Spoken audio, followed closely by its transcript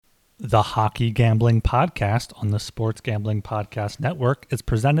The Hockey Gambling Podcast on the Sports Gambling Podcast Network is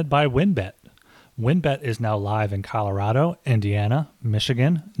presented by WynnBET. WynnBET is now live in Colorado, Indiana,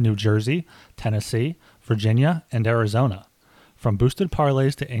 Michigan, New Jersey, Tennessee, Virginia, and Arizona. From boosted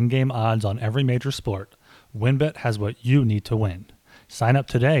parlays to in-game odds on every major sport, WynnBET has what you need to win. Sign up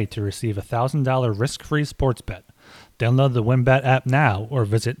today to receive a $1,000 risk-free sports bet. Download the WynnBET app now or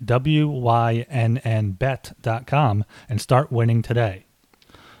visit wynnbet.com and start winning today.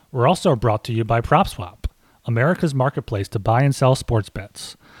 We're also brought to you by PropSwap, America's marketplace to buy and sell sports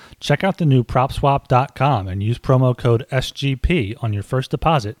bets. Check out the new PropSwap.com and use promo code SGP on your first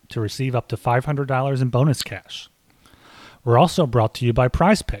deposit to receive up to $500 in bonus cash. We're also brought to you by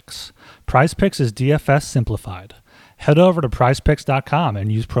PrizePicks. PrizePicks is DFS simplified. Head over to PrizePicks.com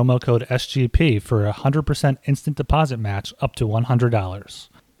and use promo code SGP for a 100% instant deposit match up to $100.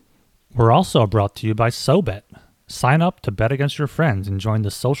 We're also brought to you by SoBet. Sign up to bet against your friends and join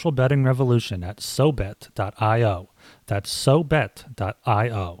the social betting revolution at SoBet.io. That's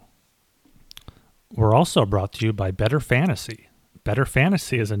SoBet.io. We're also brought to you by Better Fantasy. Better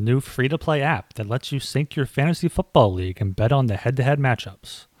Fantasy is a new free-to-play app that lets you sync your fantasy football league and bet on the head-to-head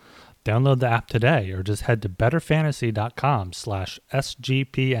matchups. Download the app today or just head to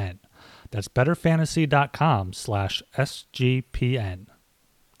betterfantasy.com/SGPN. That's betterfantasy.com/SGPN.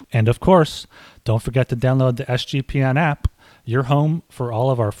 And of course, don't forget to download the SGPN app, your home for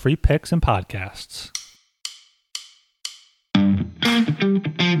all of our free picks and podcasts.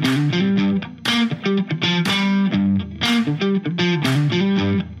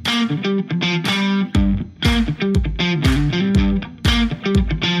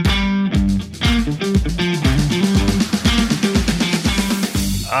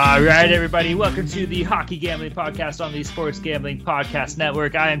 All right, everybody, welcome to the Hockey Gambling Podcast on the Sports Gambling Podcast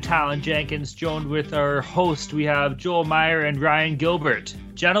Network. I am Talon Jenkins, joined with our host. We have Joel Meyer and Ryan Gilbert.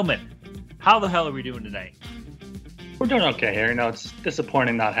 Gentlemen, how the hell are we doing tonight? We're doing okay here. You know, it's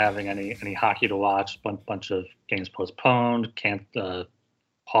disappointing not having any hockey to watch. Bunch of games postponed. Can't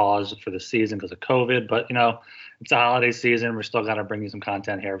pause for the season because of COVID. But, you know, it's a holiday season. We're still got to bring you some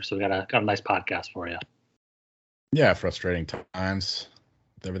content here. So we got a nice podcast for you. Yeah, frustrating times.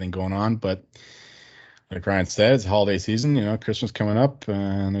 Everything going on, but like Ryan said, it's holiday season, you know, Christmas coming up,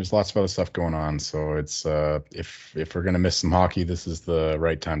 and there's lots of other stuff going on. So it's if we're gonna miss some hockey, this is the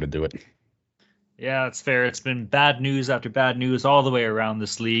right time to do it. Yeah, that's fair. It's been bad news after bad news all the way around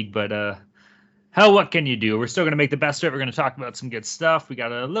this league, but hell, what can you do? We're still gonna make the best of it. We're gonna talk about some good stuff. We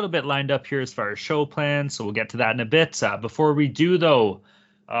got a little bit lined up here as far as show plans, so we'll get to that in a bit. Before we do, though,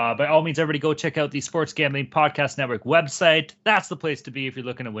 by all means, everybody go check out the Sports Gambling Podcast Network website. That's the place to be if you're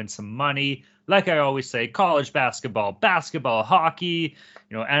looking to win some money. Like I always say, college basketball, hockey,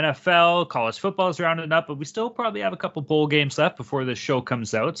 you know, NFL, college football is rounding up, but we still probably have a couple bowl games left before this show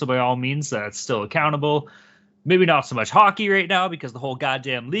comes out. So by all means, it's still accountable. Maybe not so much hockey right now because the whole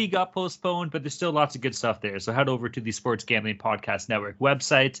goddamn league got postponed, but there's still lots of good stuff there. So head over to the Sports Gambling Podcast Network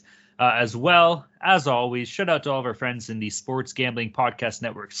website. As well, as always, shout out to all of our friends in the Sports Gambling Podcast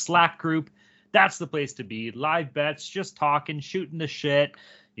Network Slack group. That's the place to be. Live bets, just talking, shooting the shit,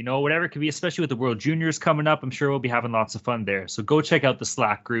 you know, whatever it could be, especially with the World Juniors coming up. I'm sure we'll be having lots of fun there. So go check out the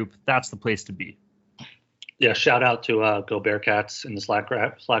Slack group. That's the place to be. Yeah, shout out to Go Bearcats in the Slack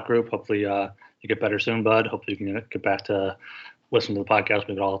group. Hopefully you get better soon, bud. Hopefully you can get back to listen to the podcast.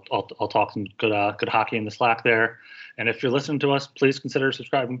 We can all talk some good hockey in the Slack there. And if you're listening to us, please consider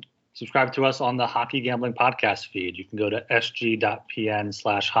subscribe to us on the Hockey Gambling Podcast feed. You can go to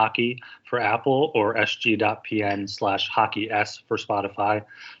sg.pn/hockey for Apple or sg.pn/hockeys for Spotify.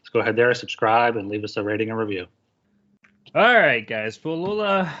 Let's go ahead there, subscribe, and leave us a rating and review. All right, guys.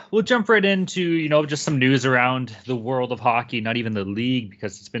 Well, we'll jump right into, you know, just some news around the world of hockey, not even the league,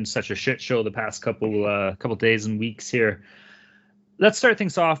 because it's been such a shit show the past couple days and weeks here. Let's start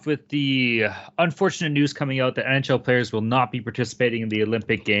things off with the unfortunate news coming out that NHL players will not be participating in the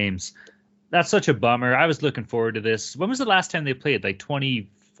Olympic Games. That's such a bummer. I was looking forward to this. When was the last time they played? Like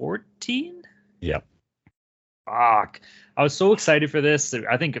 2014? Yep. Fuck. I was so excited for this.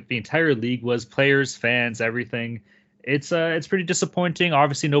 I think the entire league was, players, fans, everything. It's pretty disappointing.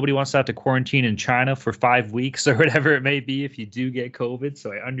 Obviously, nobody wants to have to quarantine in China for 5 weeks or whatever it may be if you do get COVID.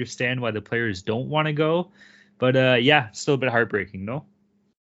 So I understand why the players don't want to go. But yeah, still a bit heartbreaking, no?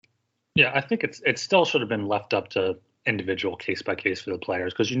 Yeah, I think it still should have been left up to individual case by case for the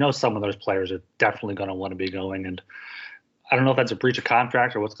players, because you know some of those players are definitely going to want to be going, and I don't know if that's a breach of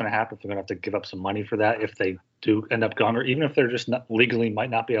contract or what's going to happen, if they're going to have to give up some money for that if they do end up going, or even if they're just not legally might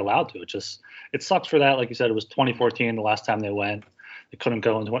not be allowed to. It sucks for that. Like you said, it was 2014 the last time they went. They couldn't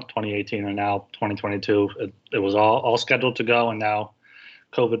go in 2018, and now 2022. It was all scheduled to go, and now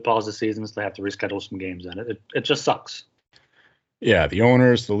COVID paused the season, so they have to reschedule some games. And it just sucks. Yeah, the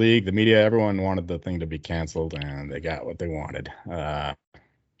owners, the league, the media, everyone wanted the thing to be canceled, and they got what they wanted.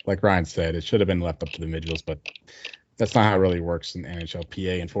 Like Ryan said, it should have been left up to the individuals, but that's not how it really works in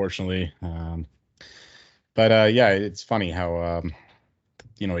NHLPA, unfortunately. But yeah, it's funny how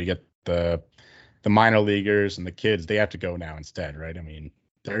you get the minor leaguers and the kids, they have to go now instead, right? I mean,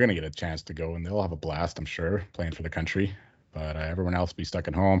 they're going to get a chance to go, and they'll have a blast, I'm sure, playing for the country. But everyone else will be stuck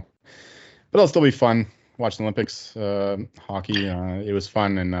at home. But it'll still be fun watching Olympics hockey. It was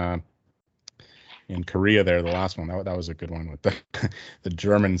fun in Korea there, the last one. That was a good one with the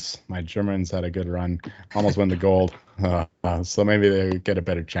Germans. My Germans had a good run, almost won the gold. So maybe they get a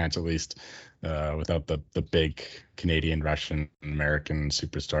better chance at least without the big Canadian, Russian, American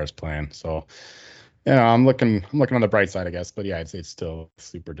superstars playing. So I'm looking on the bright side, I guess. But yeah, it's still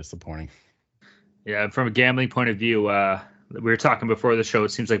super disappointing. Yeah, from a gambling point of view, we were talking before the show. It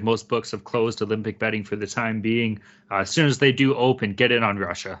seems like most books have closed Olympic betting for the time being. As soon as they do open, get in on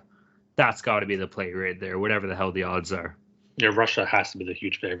Russia. That's got to be the play right there, whatever the hell the odds are. Yeah, Russia has to be the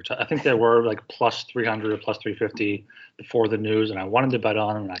huge favorite. I think they were like plus 300 or plus 350 before the news, and I wanted to bet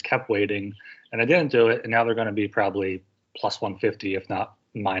on them, and I kept waiting, and I didn't do it, and now they're going to be probably plus 150, if not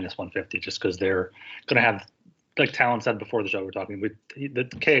minus 150, just because they're going to have, like Talon said before the show, we're talking, the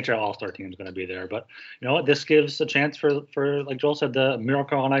KHL All-Star team is going to be there. But you know what? This gives a chance for like Joel said, the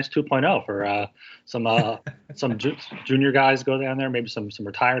Miracle on Ice 2.0 for some junior guys go down there, maybe some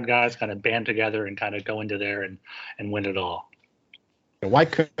retired guys kind of band together and kind of go into there and win it all. Why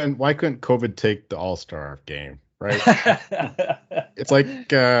couldn't COVID take the All-Star game, right? It's like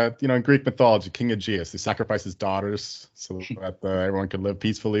in Greek mythology, King Aegeus, he sacrificed his daughters so that everyone could live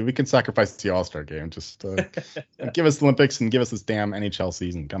peacefully. We can sacrifice the All-Star game. Just give us the Olympics and give us this damn NHL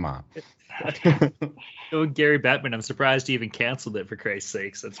season. Come on. Gary Bettman, I'm surprised he even canceled it, for Christ's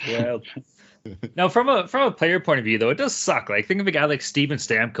sakes. That's wild. Now, from a player point of view, though, it does suck. Like, think of a guy like Steven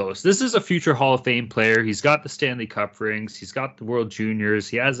Stamkos. This is a future Hall of Fame player. He's got the Stanley Cup rings. He's got the World Juniors.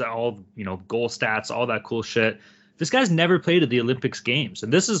 He has all, goal stats, all that cool shit. This guy's never played at the Olympics games.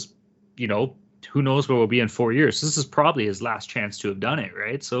 And this is, who knows where we'll be in 4 years. This is probably his last chance to have done it,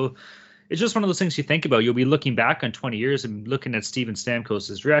 right? So it's just one of those things you think about. You'll be looking back on 20 years and looking at Steven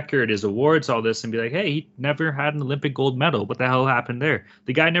Stamkos' record, his awards, all this, and be like, hey, he never had an Olympic gold medal. What the hell happened there?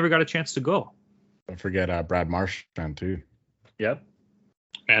 The guy never got a chance to go. Don't forget Brad Marchand, too. Yep.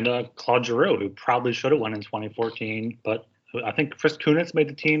 And Claude Giroux, who probably should have won in 2014, but I think Chris Kunitz made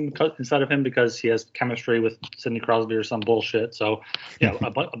the team instead of him because he has chemistry with Sidney Crosby or some bullshit. So, yeah,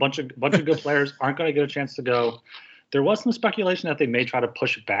 a bunch of good players aren't going to get a chance to go. There was some speculation that they may try to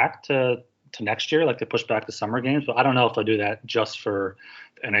push it back to next year, like they push back the summer games. But I don't know if they'll do that just for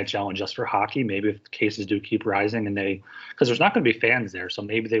the NHL and just for hockey. Maybe if the cases do keep rising and because there's not going to be fans there, so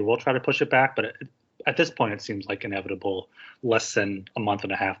maybe they will try to push it back. But at this point, it seems like inevitable. Less than a month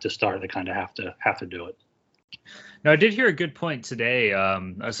and a half to start, they kind of have to do it. Now, I did hear a good point today. I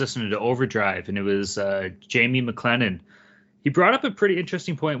was listening to Overdrive, and it was Jamie McLennan. He brought up a pretty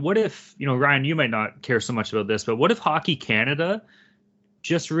interesting point. What if, Ryan, you might not care so much about this, but what if Hockey Canada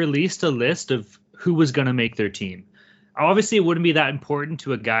just released a list of who was going to make their team? Obviously, it wouldn't be that important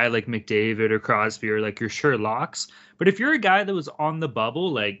to a guy like McDavid or Crosby or like your Sherlocks. But if you're a guy that was on the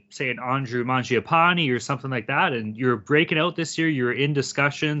bubble, like, say, an Andrew Mangiapane or something like that, and you're breaking out this year, you're in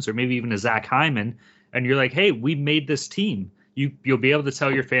discussions, or maybe even a Zach Hyman, and you're like, hey, we made this team. You'll be able to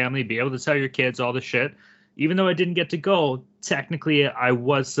tell your family, be able to tell your kids all the shit. Even though I didn't get to go, technically I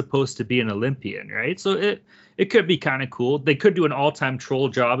was supposed to be an Olympian, right? So it could be kind of cool. They could do an all-time troll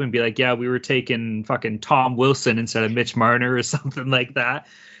job and be like, yeah, we were taking fucking Tom Wilson instead of Mitch Marner or something like that.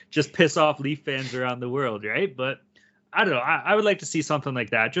 Just piss off Leaf fans around the world, right? But I don't know. I would like to see something like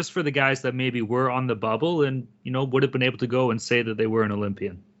that just for the guys that maybe were on the bubble and, would have been able to go and say that they were an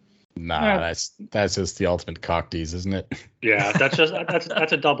Olympian. Nah, that's just the ultimate cock tease, isn't it? Yeah, that's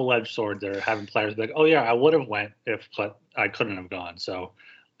a double-edged sword there. Having players be like, oh yeah, I would have went but I couldn't have gone. So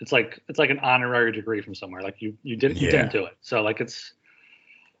it's like an honorary degree from somewhere. Like you didn't do it. So like it's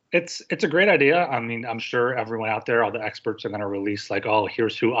a great idea. I mean, I'm sure everyone out there, all the experts are going to release like, oh,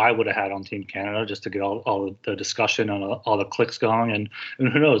 here's who I would have had on Team Canada just to get all the discussion and all the clicks going. And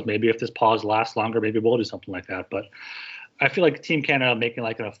who knows, maybe if this pause lasts longer, maybe we'll do something like that. But I feel like Team Canada making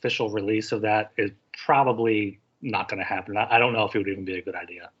like an official release of that is probably not going to happen. I don't know if it would even be a good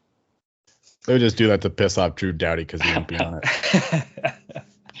idea. They would just do that to piss off Drew Doughty because he won't be on it.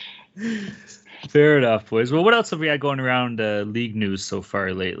 Fair enough, boys. Well, what else have we had going around league news so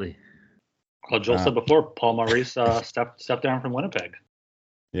far lately? Well, Joel said before, Paul Maurice stepped down from Winnipeg.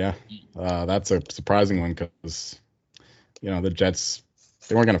 Yeah, that's a surprising one because, the Jets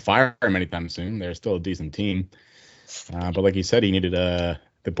they weren't going to fire him anytime soon. They're still a decent team. But like he said, he needed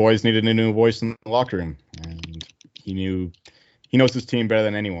the boys needed a new voice in the locker room, and he knows his team better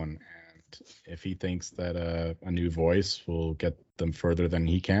than anyone. And if he thinks that a new voice will get them further than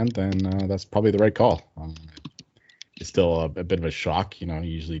he can, then that's probably the right call. It's still a bit of a shock. You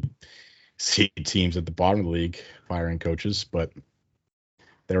usually see teams at the bottom of the league firing coaches, but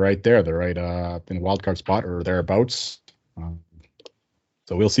they're right there. They're right in the wild card spot or thereabouts.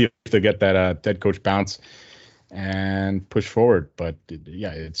 So we'll see if they get that head coach bounce and push forward. But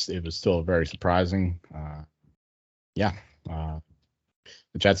it was still very surprising. The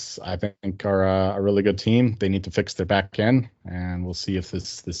Jets, I think, are a really good team. They need to fix their back end, and we'll see if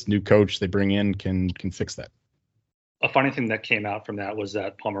this new coach they bring in can fix that. A funny thing that came out from that was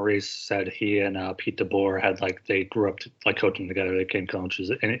that Paul Maurice said he and Pete DeBoer had they grew up coaching together. They became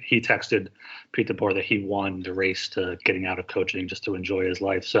coaches, and he texted Pete DeBoer that he won the race to getting out of coaching just to enjoy his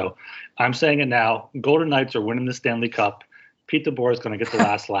life. So I'm saying it now: Golden Knights are winning the Stanley Cup. Pete DeBoer is going to get the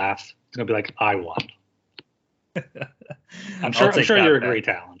last laugh. He's going to be like, "I won." I'm sure you agree,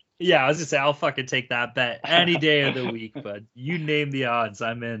 Talon. Yeah, I was just say I'll fucking take that bet any day of the week, but you name the odds,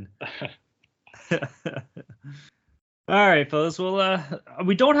 I'm in. All right, fellas. Well,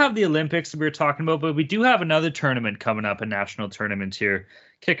 we don't have the Olympics that we were talking about, but we do have another tournament coming up, a national tournament here,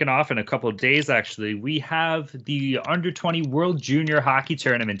 kicking off in a couple of days, actually. We have the Under-20 World Junior Hockey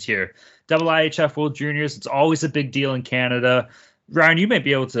Tournament here. IIHF World Juniors, it's always a big deal in Canada. Ryan, you might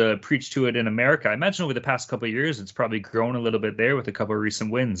be able to preach to it in America. I imagine over the past couple of years, it's probably grown a little bit there with a couple of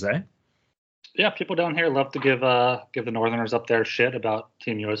recent wins, eh? Yeah, people down here love to give the Northerners up there shit about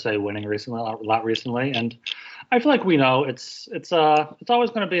Team USA winning a lot recently, and I feel like we know it's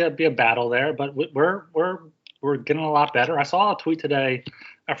always going to be a battle there, but we're getting a lot better. I saw a tweet today,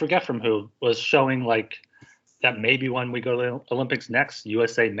 I forget from who, was showing that maybe when we go to the Olympics next,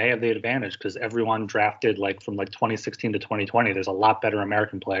 USA may have the advantage because everyone drafted from 2016 to 2020. There's a lot better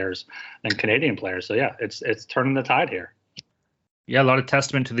American players than Canadian players. So yeah, it's turning the tide here. Yeah, a lot of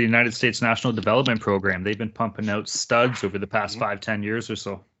testament to the United States National Development Program. They've been pumping out studs over the past 5-10 years or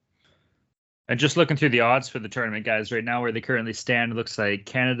so. And just looking through the odds for the tournament, guys, right now where they currently stand, it looks like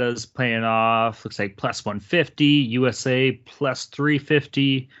Canada's playing off, looks like plus 150, USA plus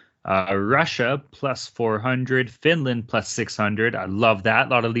 350, Russia plus 400, Finland plus 600. I love that. A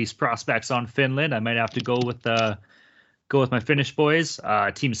lot of least prospects on Finland. I might have to go with my Finnish boys.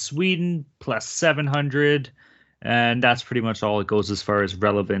 Team Sweden plus 700. And that's pretty much all it goes as far as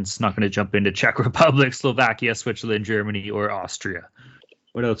relevance. Not going to jump into Czech Republic, Slovakia, Switzerland, Germany, or Austria.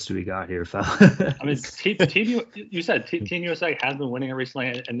 What else do we got here, fella? I mean, you said Team USA has been winning it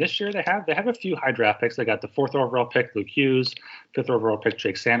recently, and this year they have a few high draft picks. They got the 4th overall pick, Luke Hughes, 5th overall pick,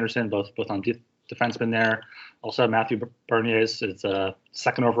 Jake Sanderson, both on defensemen there. Also Matthew Bernier is a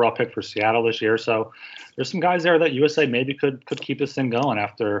 2nd overall pick for Seattle this year. So there's some guys there that USA maybe could keep this thing going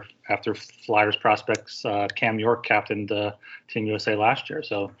after Flyers prospects Cam York captained Team USA last year.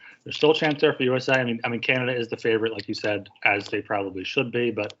 So there's still a chance there for USA. I mean Canada is the favorite, like you said, as they probably should be,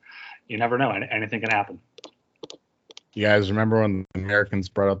 but you never know. Anything can happen. You guys remember when the Americans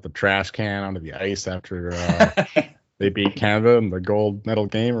brought out the trash can onto the ice after they beat Canada in the gold medal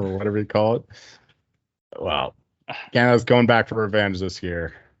game or whatever you call it? Well, Canada's going back for revenge this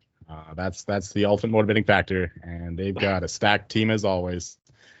year. That's the ultimate motivating factor, and they've got a stacked team as always.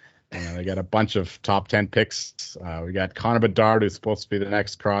 They got a bunch of top 10 picks. We got Connor Bedard, who's supposed to be the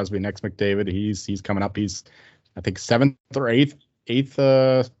next Crosby, next McDavid. He's coming up. He's, I think, 7th or 8th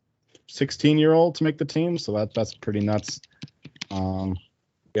 16-year-old to make the team. So that's pretty nuts.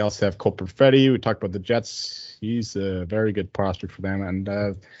 We also have Cole Perfetti. We talked about the Jets. He's a very good prospect for them, and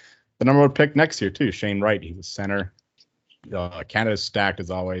the number 1 pick next year too, Shane Wright. He's a center. Canada's stacked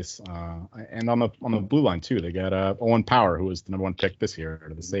as always, and on the blue line too, they got Owen Power, who was the number 1 pick this year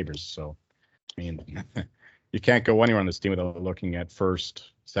to the Sabres. So, I mean, you can't go anywhere on this team without looking at 1st,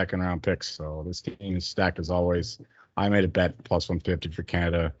 2nd round picks. So this team is stacked as always. I made a bet plus 150 for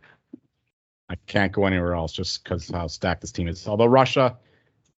Canada. I can't go anywhere else just because of how stacked this team is. Although Russia.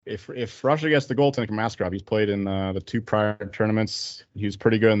 If Russia gets the goaltender from Askarov, he's played in the 2 prior tournaments. He was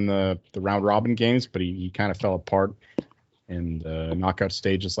pretty good in the round robin games, but he kind of fell apart in the knockout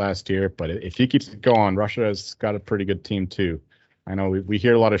stages last year. But if he keeps it going, Russia has got a pretty good team too. I know we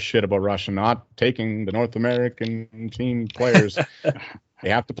hear a lot of shit about Russia not taking the North American team players. They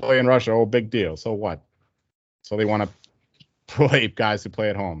have to play in Russia. Oh, big deal. So what? So they want to play guys who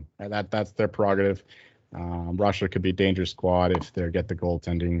play at home. That's their prerogative. Russia could be a dangerous squad if they get the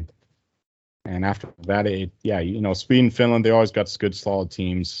goaltending. And after that, Sweden, Finland, they always got good, solid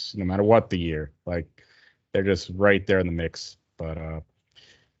teams, no matter what the year. They're just right there in the mix. But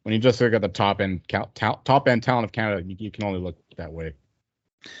when you just look at the top end talent of Canada, you can only look that way.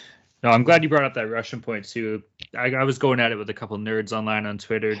 No, I'm glad you brought up that Russian point too. I was going at it with a couple nerds online on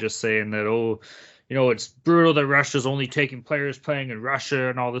Twitter, just saying that, it's brutal that Russia's only taking players playing in Russia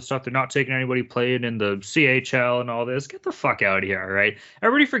and all this stuff. They're not taking anybody playing in the CHL and all this. Get the fuck out of here, all right?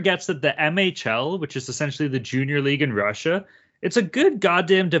 Everybody forgets that the MHL, which is essentially the junior league in Russia, it's a good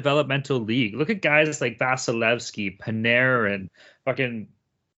goddamn developmental league. Look at guys like Vasilevsky, Panarin, fucking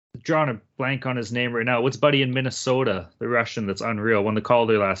drawing a blank on his name right now. What's buddy in Minnesota? The Russian that's unreal. Won the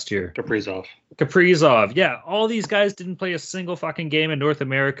Calder last year. Kaprizov. Yeah, all these guys didn't play a single fucking game in North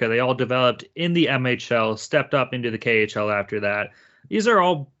America. They all developed in the MHL, stepped up into the KHL after that. These are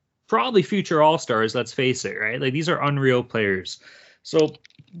all probably future All-Stars, let's face it, right? Like, these are unreal players. So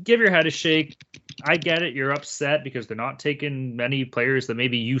give your head a shake. I get it. You're upset because they're not taking many players that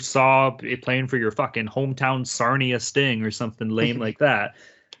maybe you saw playing for your fucking hometown Sarnia Sting or something lame like that.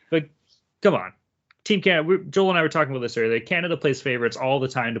 But come on. Team Canada, Joel and I were talking about this earlier. Canada plays favorites all the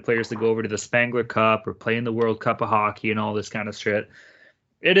time to players that go over to the Spangler Cup or play in the World Cup of Hockey and all this kind of shit.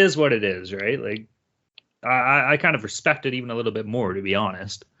 It is what it is, right? Like, I kind of respect it even a little bit more, to be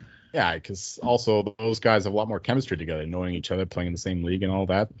honest. Yeah, because also those guys have a lot more chemistry together, knowing each other, playing in the same league and all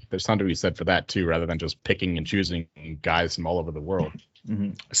that. There's something to be said for that, too, rather than just picking and choosing guys from all over the world.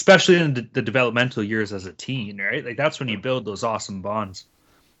 Mm-hmm. Especially in the developmental years as a teen, right? Like, that's when you build those awesome bonds.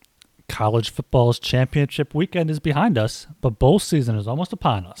 College football's championship weekend is behind us, but bowl season is almost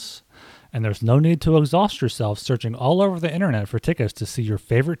upon us. And there's no need to exhaust yourself searching all over the internet for tickets to see your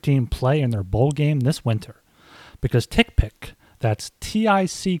favorite team play in their bowl game this winter. Because TickPick, that's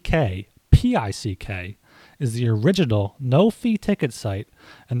TickPick, is the original no-fee ticket site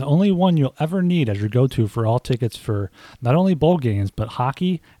and the only one you'll ever need as your go-to for all tickets for not only bowl games, but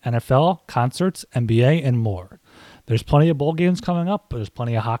hockey, NFL, concerts, NBA, and more. There's plenty of bowl games coming up, but there's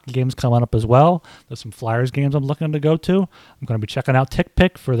plenty of hockey games coming up as well. There's some Flyers games I'm looking to go to. I'm going to be checking out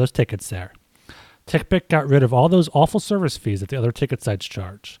TickPick for those tickets there. TickPick got rid of all those awful service fees that the other ticket sites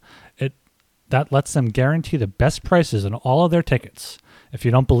charge. That lets them guarantee the best prices on all of their tickets. If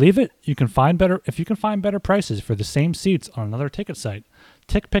you don't believe it, you can find better prices for the same seats on another ticket site.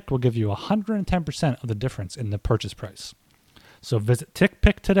 TickPick will give you 110% of the difference in the purchase price. So visit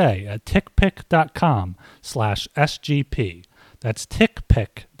TickPick today at tickpick.com/SGP. That's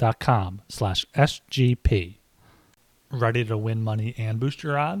tickpick.com/SGP. Ready to win money and boost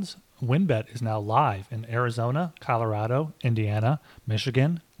your odds? WynnBET is now live in Arizona, Colorado, Indiana,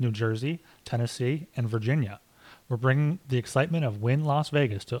 Michigan, New Jersey, Tennessee, and Virginia. We're bringing the excitement of Wynn Las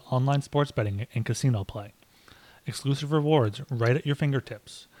Vegas to online sports betting and casino play. Exclusive rewards right at your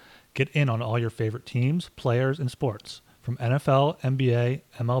fingertips. Get in on all your favorite teams, players, and sports. From NFL, NBA,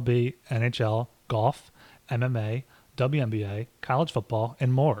 MLB, NHL, golf, MMA, WNBA, college football,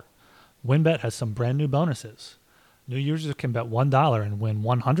 and more. WynnBET has some brand new bonuses. New users can bet $1 and win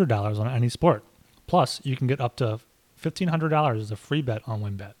 $100 on any sport. Plus, you can get up to $1,500 as a free bet on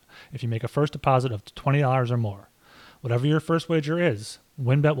WynnBET if you make a first deposit of $20 or more. Whatever your first wager is,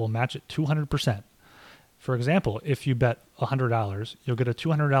 WynnBET will match it 200%. For example, if you bet $100, you'll get a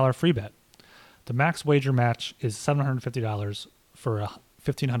 $200 free bet. The max wager match is $750 for a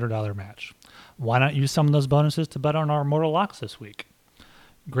 $1,500 match. Why not use some of those bonuses to bet on our Mortal Locks this week?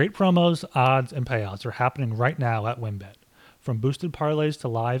 Great promos, odds, and payouts are happening right now at WynnBET. From boosted parlays to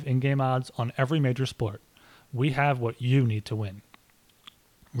live in-game odds on every major sport, we have what you need to win.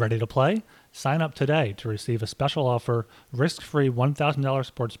 Ready to play? Sign up today to receive a special offer, risk-free $1,000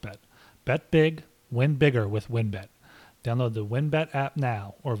 sports bet. Bet big, win bigger with WynnBET. Download the WynnBET app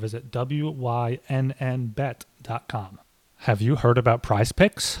now or visit wynnbet.com. Have you heard about Prize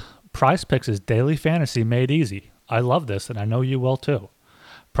Picks? Prize Picks is daily fantasy made easy. I love this and I know you will too.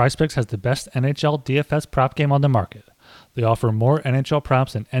 Prize Picks has the best NHL DFS prop game on the market. They offer more NHL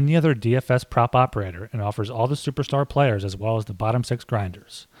props than any other DFS prop operator and offers all the superstar players as well as the bottom six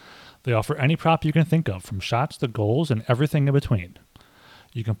grinders. They offer any prop you can think of, from shots to goals and everything in between.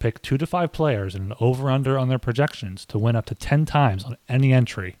 You can pick 2 to 5 players and an over-under on their projections to win up to 10 times on any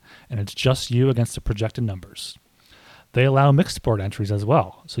entry, and it's just you against the projected numbers. They allow mixed sport entries as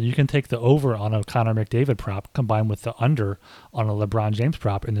well, so you can take the over on a Connor McDavid prop combined with the under on a LeBron James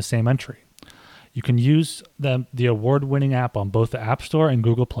prop in the same entry. You can use the award-winning app on both the App Store and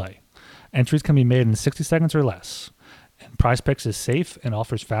Google Play. Entries can be made in 60 seconds or less, and PrizePicks is safe and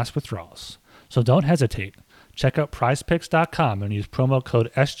offers fast withdrawals. So don't hesitate. Check out prizepicks.com and use promo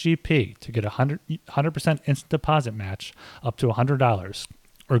code SGP to get a 100% instant deposit match up to $100,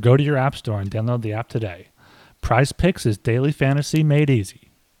 or go to your App Store and download the app today. Prize Picks is daily fantasy made easy.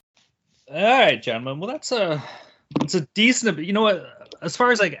 All right, gentlemen. Well, It's a decent, you know what? As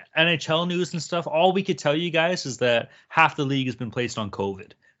far as like NHL news and stuff, all we could tell you guys is that half the league has been placed on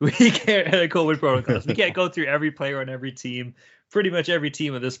COVID. We can't COVID protocols. We can't go through every player on every team. Pretty much every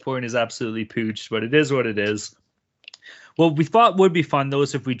team at this point is absolutely pooched, but it is what it is. What we thought would be fun though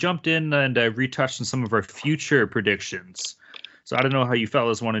is if we jumped in and retouched on some of our future predictions. So I don't know how you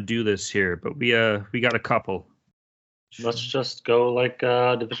fellas want to do this here, but we got a couple. Let's just go like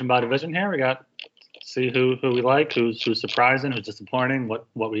division by division here. We got see who we like, who's surprising, who's disappointing,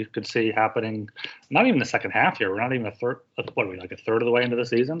 what we could see happening. Not even the second half here. We're not even a third of the way into the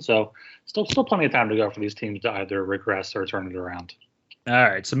season. So still plenty of time to go for these teams to either regress or turn it around. All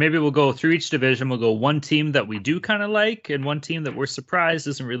right, so maybe we'll go through each division. We'll go one team that we do kind of like and one team that we're surprised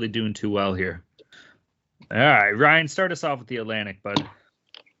isn't really doing too well here. All right, Ryan, start us off with the Atlantic, bud.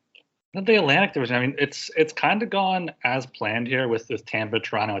 The Atlantic division, I mean, it's kind of gone as planned here with Tampa,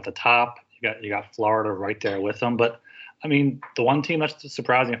 Toronto at the top. You got Florida right there with them. But, I mean, the one team that's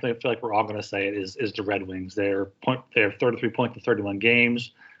surprising, I feel like we're all going to say it, is the Red Wings. They're 33 points in 31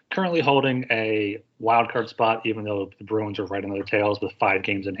 games. Currently holding a wild card spot, even though the Bruins are right on their tails with 5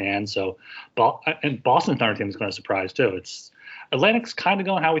 games in hand. So, and Boston's another team is going to surprise too. Atlantic's kind of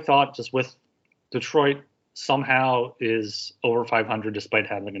going how we thought, just with Detroit somehow is over 500 despite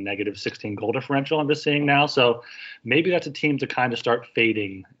having a negative 16 goal differential. I'm just seeing now. So maybe that's a team to kind of start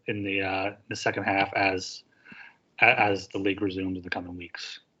fading in the second half as the league resumes in the coming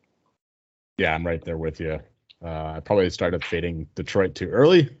weeks. Yeah, I'm right there with you. I probably started fading Detroit too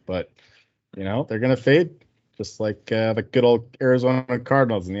early, but they're going to fade just like the good old Arizona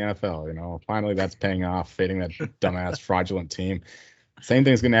Cardinals in the NFL. Finally that's paying off, fading that dumbass fraudulent team. Same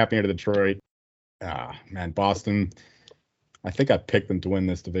thing's going to happen here to Detroit. Man, Boston, I think I picked them to win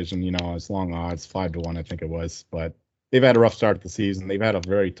this division, it's long odds, 5-1, I think it was, but they've had a rough start to the season. They've had a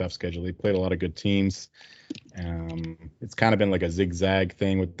very tough schedule. They played a lot of good teams. It's kind of been like a zigzag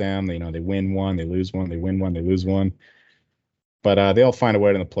thing with them. They win one, they lose one, they win one, they lose one. But they'll find a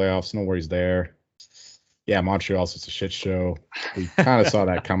way to the playoffs. No worries there. Yeah, Montreal's just a shit show. We kind of saw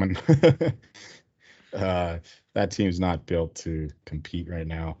that coming. That team's not built to compete right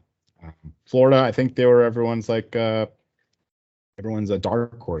now. Florida, I think they were everyone's a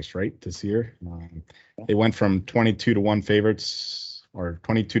dark horse, right, this year. They went from 22-1 favorites or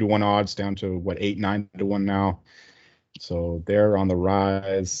 22-1 odds down to 8-9-1 now. So they're on the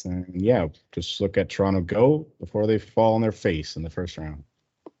rise. And yeah, just look at Toronto go before they fall on their face in the first round.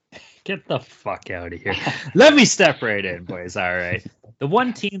 Get the fuck out of here. Let me step right in, boys. All right. The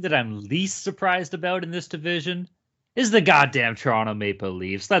one team that I'm least surprised about in this division is the goddamn Toronto Maple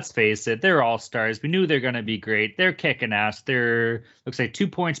Leafs. Let's face it, they're all-stars. We knew they're going to be great. They're kicking ass. They're, looks like 2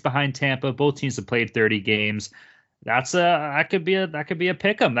 points behind Tampa. Both teams have played 30 games. That could be a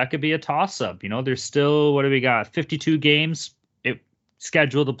pick 'em. That could be a toss-up. There's still, what do we got? 52 games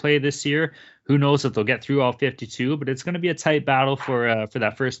scheduled to play this year. Who knows if they'll get through all 52, but it's going to be a tight battle for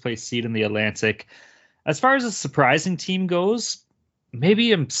that first place seed in the Atlantic. As far as a surprising team goes,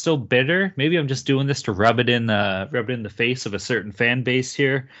 maybe I'm still bitter. Maybe I'm just doing this to rub it in the face of a certain fan base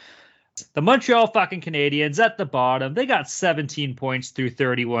here. The Montreal fucking Canadiens at the bottom. They got 17 points through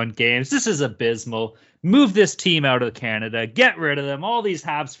 31 games. This is abysmal. Move this team out of Canada. Get rid of them. All these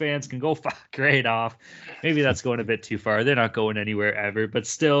Habs fans can go fuck right off. Maybe that's going a bit too far. They're not going anywhere ever. But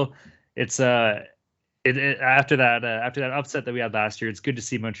still, it's after that upset that we had last year, it's good to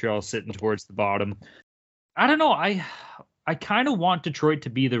see Montreal sitting towards the bottom. I don't know. I kind of want Detroit to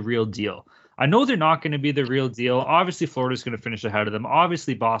be the real deal. I know they're not going to be the real deal. Obviously, Florida's going to finish ahead of them.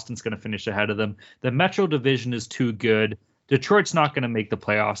 Obviously, Boston's going to finish ahead of them. The Metro Division is too good. Detroit's not going to make the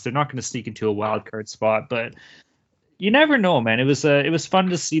playoffs. They're not going to sneak into a wild card spot. But you never know, man. It was fun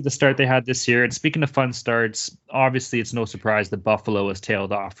to see the start they had this year. And speaking of fun starts, obviously, it's no surprise that Buffalo has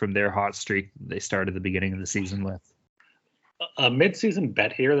tailed off from their hot streak they started the beginning of the season with. A mid-season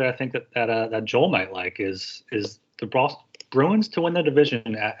bet here that I think that Joel might like is the Bruins to win the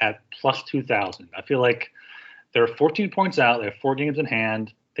division at plus 2,000. I feel like they're 14 points out. They have 4 games in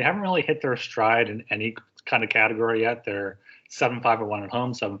hand. They haven't really hit their stride in any kind of category yet. They're 7-5-1 at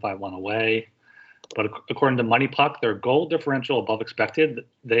home, 7-5-1 away. But according to Money Puck, their goal differential above expected,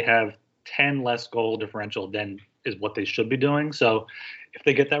 they have 10 less goal differential than is what they should be doing. So if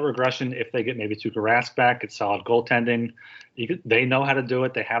they get that regression, if they get maybe Tuukka Rask back, it's solid goaltending. They know how to do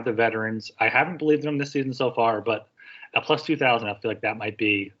it. They have the veterans. I haven't believed in them this season so far, but at plus 2,000, I feel like that might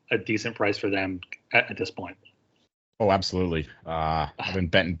be a decent price for them at this point. Oh, absolutely. I've been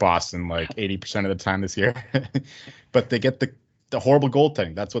betting Boston like 80% of the time this year, but they get the horrible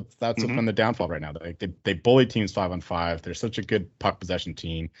goaltending. That's what's been the downfall right now. They bully teams 5-on-5. They're such a good puck possession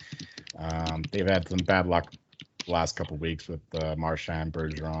team. They've had some bad luck the last couple of weeks with Marchand,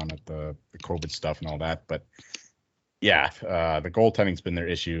 Bergeron, at the COVID stuff and all that. But yeah, the goaltending's been their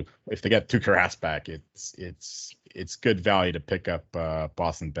issue. If they get Tuukka Rask back, it's good value to pick up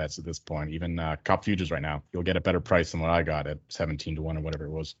Boston bets at this point. Even Cup futures right now, you'll get a better price than what I got at 17-1 or whatever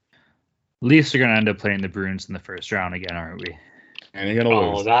it was. Leafs are going to end up playing the Bruins in the first round again, aren't we? And you're gonna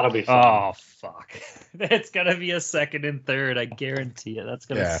lose. Oh, that'll be fun. Oh, fuck. It's going to be a second and third. I guarantee it. That's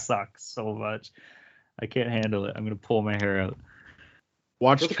going to suck so much. I can't handle it. I'm going to pull my hair out.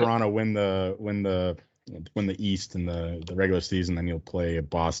 Watch Toronto win the East in the regular season, then you'll play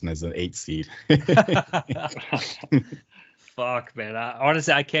Boston as an 8th seed. Fuck, man.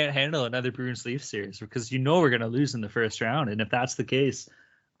 Honestly, I can't handle another Bruins Leafs series because we're going to lose in the first round. And if that's the case,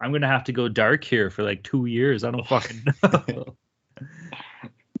 I'm going to have to go dark here for like 2 years. I don't fucking know.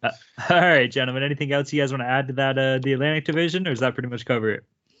 All right, gentlemen. Anything else you guys want to add to that, the Atlantic Division, or does that pretty much cover it?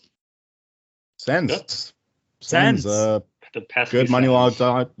 Sens. The Good money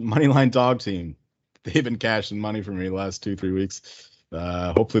line dog team. They've been cashing money for me the last 2-3 weeks.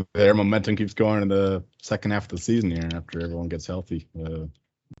 Hopefully their momentum keeps going in the second half of the season here after everyone gets healthy.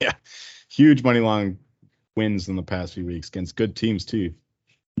 Yeah, huge money line wins in the past few weeks against good teams too.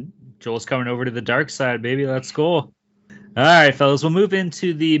 Joel's coming over to the dark side, baby. Let's go. All right, fellas, we'll move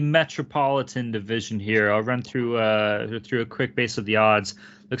into the Metropolitan Division here. I'll run through a quick base of the odds.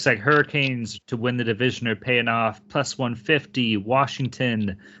 Looks like Hurricanes to win the division are paying off plus 150.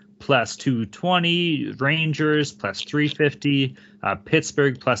 Washington plus 220. Rangers plus 350.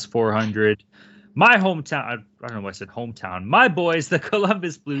 Pittsburgh plus 400. My hometown, I don't know why I said hometown. My boys, the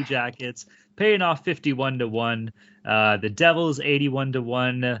Columbus Blue Jackets, paying off 51-1. The Devils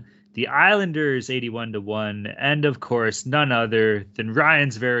 81-1. The Islanders 81-1, and of course, none other than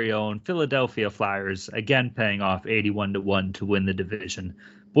Ryan's very own Philadelphia Flyers, again paying off 81-1 to win the division.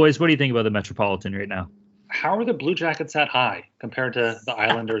 Boys, what do you think about the Metropolitan right now? How are the Blue Jackets that high compared to the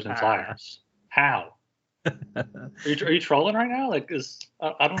Islanders and Flyers? How? Are you trolling right now? Like,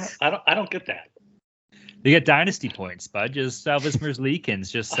 I don't get that. They get dynasty points, bud. Just Elvis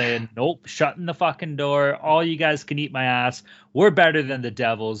Merzlikins just saying, nope, shutting the fucking door. All you guys can eat my ass. We're better than the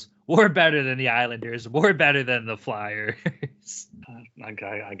Devils. We're better than the Islanders. We're better than the Flyers.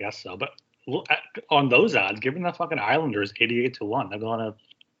 I guess so. But on those odds, given the fucking Islanders 88-1, they're going on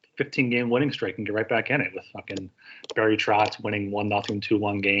a 15-game winning streak and get right back in it with fucking Barry Trotz winning 1-0,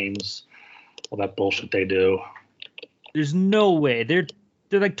 2-1 games. All that bullshit they do. There's no way. They're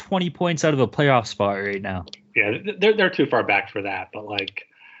like 20 points out of a playoff spot right now. Yeah, they're too far back for that. But like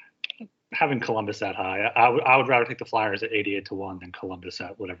having Columbus that high, I would rather take the Flyers at 88-1 than Columbus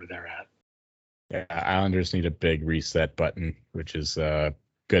at whatever they're at. Yeah, Islanders need a big reset button, which is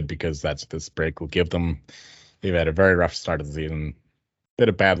good because that's what this break will give them. They've had a very rough start of the season, bit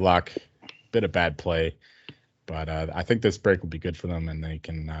of bad luck, bit of bad play, but I think this break will be good for them and they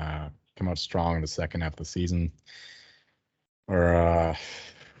can come out strong in the second half of the season. Or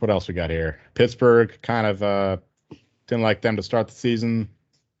what else we got here? Pittsburgh kind of didn't like them to start the season.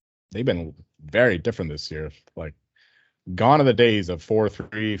 They've been very different this year. Like gone are the days of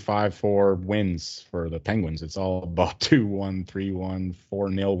 4-3, 5-4 wins for the Penguins. It's all about 2-1, 3-1,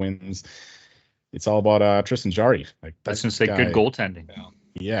 4-0 wins. It's all about Tristan Jarry. Like that's just like good goaltending.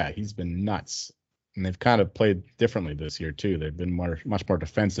 Yeah, he's been nuts. And they've kind of played differently this year too. They've been much more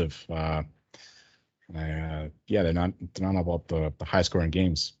defensive. They're not about the high scoring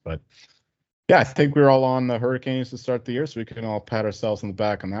games, but yeah, I think we're all on the Hurricanes to start the year, so we can all pat ourselves on the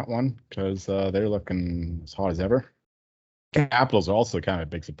back on that one because they're looking as hot as ever. Capitals are also kind of a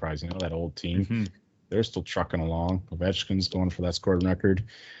big surprise. That old team, They're still trucking along. Ovechkin's going for that scoring record.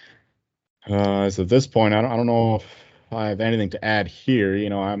 So at this point, I don't know if I have anything to add here.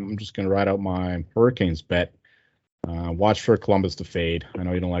 I'm just going to ride out my Hurricanes bet. Watch for Columbus to fade. I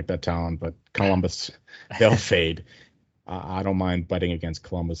know you don't like that talent, but Columbus, they'll fade. I don't mind betting against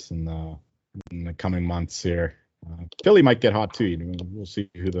Columbus in the coming months here. Philly might get hot too. We'll see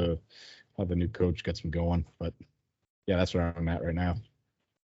how the new coach gets them going. But yeah, that's where I'm at right now.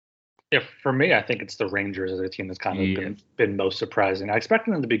 Yeah, for me, I think it's the Rangers as a team that's kind of been most surprising. I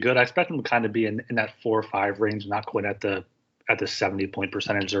expected them to be good. I expect them to kind of be in that 4 or 5 range, not quite at the 70-point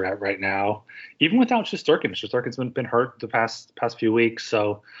percentage they're at right now. Even without Shesterkin. Shesterkin's been hurt the past few weeks,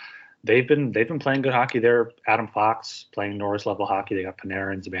 so they've been playing good hockey there. Adam Fox playing Norris level hockey. They got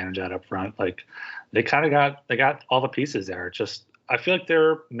Panarin and Zibanejad up front. Like they got all the pieces there. Just I feel like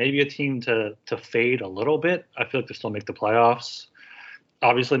they're maybe a team to fade a little bit. I feel like they still make the playoffs.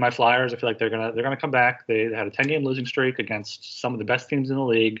 Obviously, my Flyers, I feel like they're gonna come back. They had a 10-game losing streak against some of the best teams in the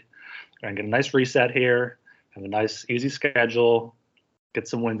league. They're gonna get a nice reset here. Have a nice, easy schedule, get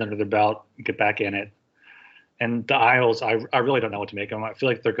some wins under their belt, get back in it. And the Isles, I really don't know what to make of them. I feel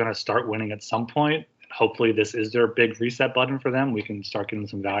like they're going to start winning at some point. Hopefully, this is their big reset button for them. We can start getting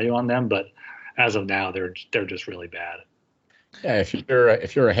some value on them. But as of now, they're just really bad. Yeah,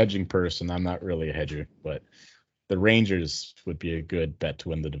 if you're a hedging person, I'm not really a hedger, but the Rangers would be a good bet to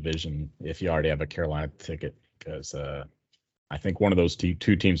win the division if you already have a Carolina ticket, because I think one of those two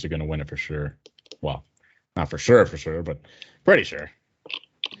teams are going to win it for sure. Well, not for sure, but pretty sure.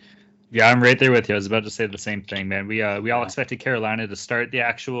 Yeah, I'm right there with you. I was about to say the same thing, man. We all expected Carolina to start the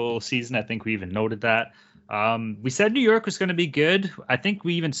actual season. I think we even noted that. We said New York was going to be good. I think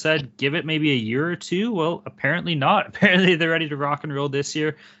we even said give it maybe a year or two. Well, apparently not. Apparently they're ready to rock and roll this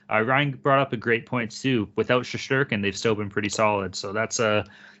year. Ryan brought up a great point too. Without Shesterkin, they've still been pretty solid. So that's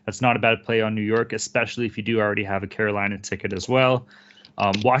not a bad play on New York, especially if you do already have a Carolina ticket as well.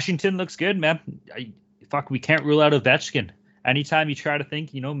 Washington looks good, man. We can't rule out Ovechkin. Anytime you try to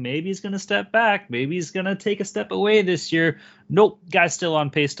think, maybe he's going to step back, maybe he's going to take a step away this year. Nope, guy's still on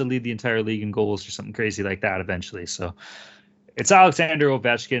pace to lead the entire league in goals or something crazy like that eventually. So it's Alexander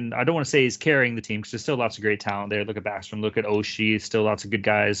Ovechkin. I don't want to say he's carrying the team because there's still lots of great talent there. Look at Backstrom, look at Oshie, still lots of good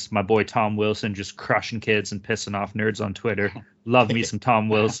guys. My boy Tom Wilson just crushing kids and pissing off nerds on Twitter. Love me some Tom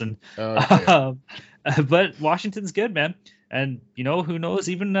Wilson. But Washington's good, man. And, who knows,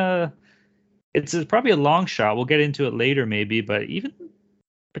 even it's probably a long shot. We'll get into it later, maybe, but even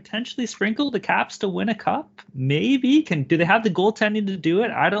potentially sprinkle the Caps to win a cup. Maybe do they have the goaltending to do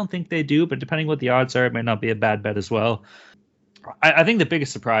it? I don't think they do, but depending what the odds are, it might not be a bad bet as well. I think the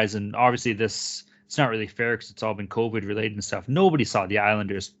biggest surprise, and obviously it's not really fair because it's all been COVID related and stuff. Nobody saw the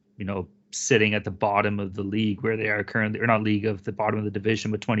Islanders, sitting at the bottom of the league where they are currently, or not league, of the bottom of the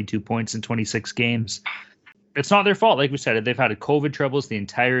division with 22 points in 26 games. It's not their fault. Like we said, they've had COVID troubles the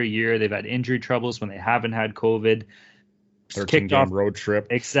entire year. They've had injury troubles when they haven't had COVID. 13-game road trip.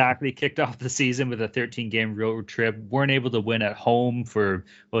 Exactly. Kicked off the season with a 13-game road trip. Weren't able to win at home for,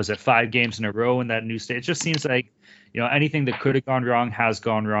 5 games in a row in that new state. It just seems like, anything that could have gone wrong has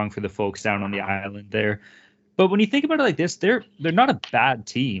gone wrong for the folks down on the island there. But when you think about it like this, they're not a bad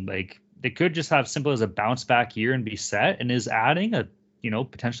team. Like, they could just have simple as a bounce back year and be set. And is adding a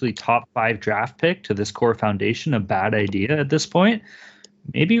potentially top 5 draft pick to this core foundation a bad idea at this point?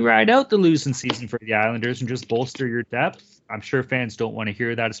 Maybe ride out the losing season for the Islanders and just bolster your depth. I'm sure fans don't want to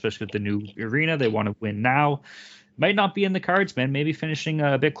hear that, especially with the new arena. They want to win now. Might not be in the cards, man. Maybe finishing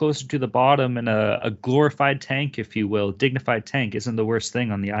a bit closer to the bottom and a glorified tank, if you will, dignified tank isn't the worst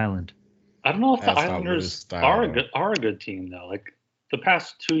thing on the island. I don't know if the Islanders are a good team though. Like, the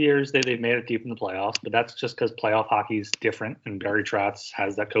past 2 years, they've made it deep in the playoffs, but that's just because playoff hockey is different, and Barry Trotz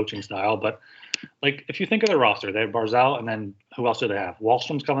has that coaching style. But, like, if you think of their roster, they have Barzal, and then who else do they have?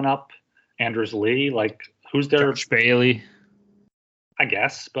 Wallstrom's coming up, Anders Lee. Like, who's their... Josh Bailey. I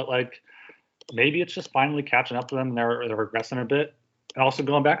guess, but, like, maybe it's just finally catching up to them, and they're regressing a bit. And also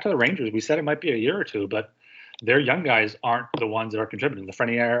going back to the Rangers, we said it might be a year or two, but their young guys aren't the ones that are contributing.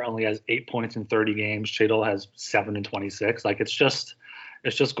 Lafreniere only has 8 points in 30 games. Cheadle has 7 in 26. Like, it's just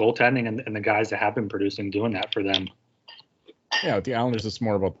goaltending and the guys that have been producing doing that for them. Yeah, with the Islanders, it's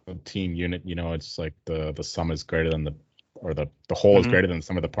more about the team unit. It's like the sum is greater than the whole is greater than the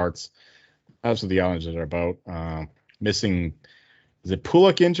sum of the parts. That's what the Islanders are about. Missing, is it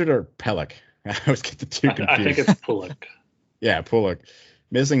Pulock injured or Pelech? I always get the two confused. I think it's Pulock. Yeah, Pulock.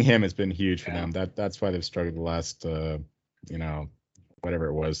 Missing him has been huge for them. That's why they've struggled the last, whatever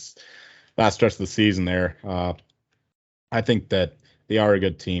it was, last stretch of the season there. I think that they are a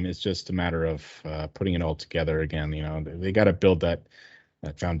good team. It's just a matter of putting it all together again. They got to build that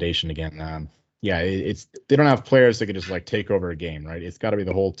foundation again. It's they don't have players that can just like take over a game, right? It's got to be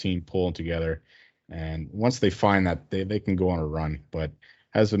the whole team pulling together. And once they find that, they can go on a run. But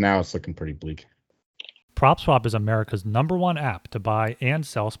as of now, it's looking pretty bleak. PropSwap is America's #1 app to buy and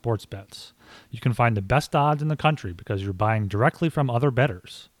sell sports bets. You can find the best odds in the country because you're buying directly from other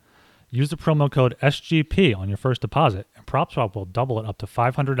bettors. Use the promo code SGP on your first deposit, and PropSwap will double it up to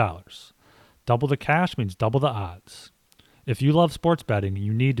 $500. Double the cash means double the odds. If you love sports betting,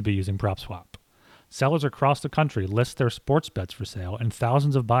 you need to be using PropSwap. Sellers across the country list their sports bets for sale, and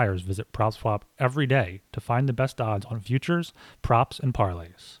thousands of buyers visit PropSwap every day to find the best odds on futures, props, and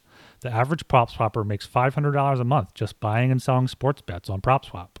parlays. The average PropSwapper makes $500 a month just buying and selling sports bets on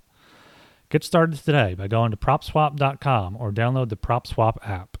PropSwap. Get started today by going to PropSwap.com or download the PropSwap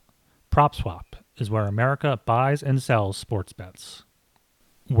app. PropSwap is where America buys and sells sports bets.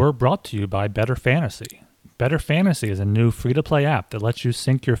 We're brought to you by Better Fantasy. Better Fantasy is a new free-to-play app that lets you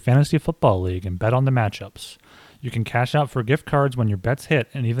sync your fantasy football league and bet on the matchups. You can cash out for gift cards when your bets hit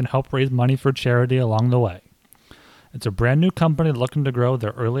and even help raise money for charity along the way. It's a brand new company looking to grow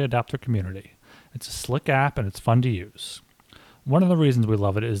their early adopter community, It's a slick app and it's fun to use. One of the reasons we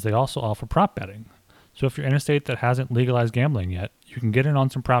love it is they also offer prop betting. So if you're in a state that hasn't legalized gambling yet, you can get in on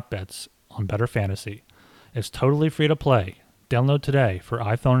some prop bets on Better Fantasy. It's totally free to play. Download today for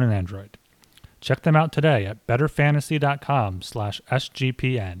iPhone and Android. Check them out today at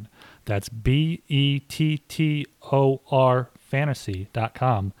betterfantasy.com/SGPN. That's BETTOR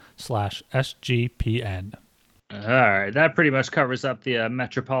fantasy.com/SGPN. All right, that pretty much covers up the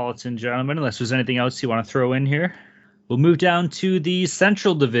Metropolitan, gentlemen, unless there's anything else you want to throw in here. We'll move down to the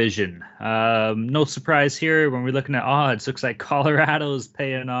Central Division. No surprise here when we're looking at odds. Looks like Colorado's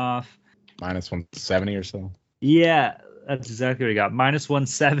paying off. Minus 170 or so. Yeah, that's exactly what we got. Minus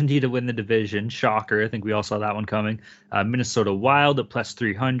 170 to win the division. Shocker. I think we all saw that one coming. Minnesota Wild at plus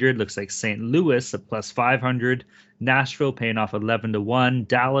 300. Looks like St. Louis at plus 500. Nashville paying off 11-1.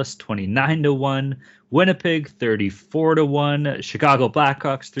 Dallas 29-1. Winnipeg 34-1. Chicago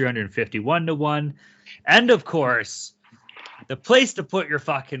Blackhawks 351-1. And of course, the place to put your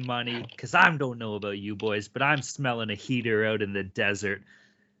fucking money, because I don't know about you boys, but I'm smelling a heater out in the desert.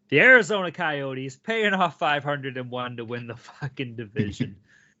 The Arizona Coyotes paying off 501 to win the fucking division.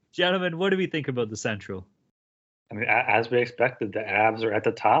 Gentlemen, what do we think about the Central? I mean, as we expected, the Avs are at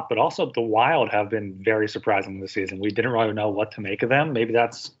the top, but also the Wild have been very surprising this season. We didn't really know what to make of them. Maybe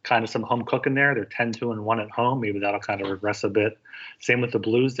that's kind of some home cooking there. They're 10-2-1 at home. Maybe that'll kind of regress a bit. Same with the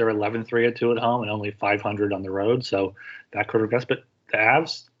Blues. They're 11-3-2 at home and only 500 on the road, so that could regress. But the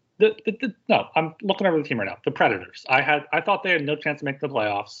Avs, no, I'm looking over the team right now. The Predators. I thought they had no chance to make the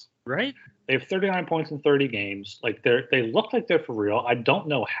playoffs. Right? They have 39 points in 30 games. Like they look like they're for real. I don't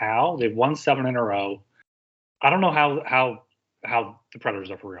know how. They've won 7 in a row. I don't know how the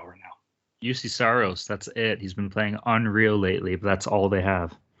Predators are for real right now. UC Saros, that's it. He's been playing unreal lately, but that's all they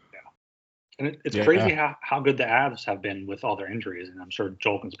have. Yeah. And it's crazy how good the Avs have been with all their injuries, and I'm sure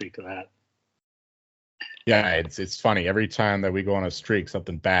Joel can speak to that. Yeah, it's funny. Every time that we go on a streak,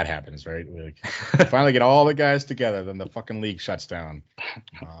 something bad happens, right? We finally get all the guys together, then the fucking league shuts down.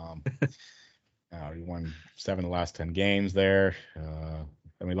 We won 7 of the last 10 games there.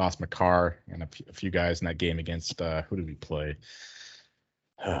 Then we lost Makar and a few guys in that game against who did we play?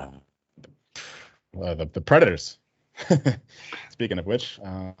 The Predators. Speaking of which,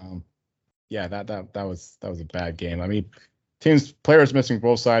 that was a bad game. I mean, players missing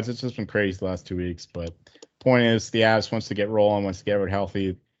both sides. It's just been crazy the last 2 weeks. But point is, the Avs wants to get rolling, wants to get everyone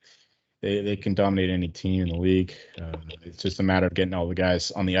healthy. They can dominate any team in the league. It's just a matter of getting all the guys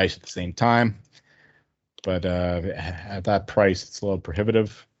on the ice at the same time. But at that price, it's a little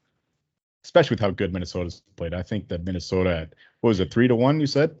prohibitive, especially with how good Minnesota's played. I think that Minnesota at, what was it, 3-1, you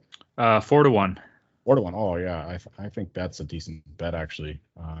said? 4-1. 4-1. Oh, yeah. I think that's a decent bet, actually,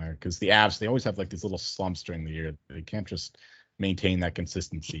 because the Avs, they always have like these little slumps during the year. They can't just maintain that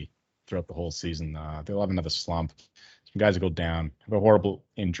consistency throughout the whole season. They'll have another slump. Some guys will go down, have a horrible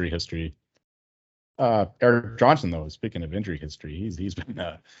injury history. Eric Johnson, though, speaking of injury history, he's been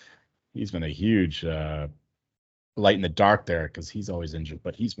a huge light in the dark there because he's always injured,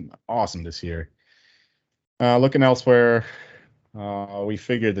 but he's been awesome this year. Looking elsewhere, we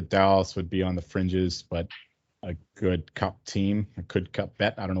figured that Dallas would be on the fringes, but a good cup team, a good cup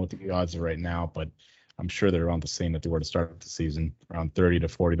bet. I don't know what the odds are right now, but I'm sure they're around the same that they were to start the season, around 30 to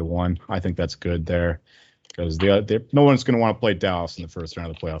 40-1. I think that's good there because no one's going to want to play Dallas in the first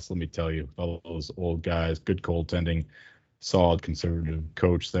round of the playoffs. Let me tell you, all those old guys, good goaltending, solid conservative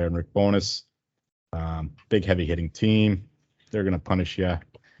coach there, and Rick Bowness. Big heavy hitting team. They're going to punish you.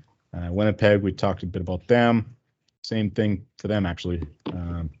 Winnipeg, we talked a bit about them. Same thing for them, actually.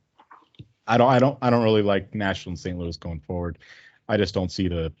 I don't really like Nashville and St. Louis going forward. I just don't see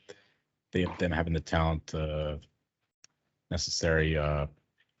them having the talent necessary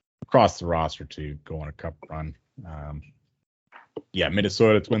across the roster to go on a cup run.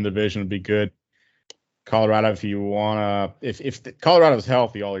 Minnesota to win the division would be good. Colorado, if you want to, if Colorado's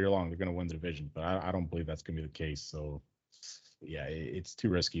healthy all year long, they're going to win the division. But I don't believe that's going to be the case. So, yeah, it's too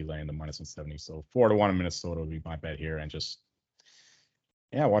risky laying the minus 170. So 4-1 in Minnesota would be my bet here, and just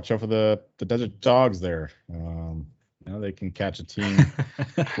watch out for the Desert Dogs there. They can catch a team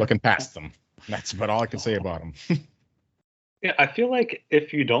looking past them. That's about all I can say about them. Yeah, I feel like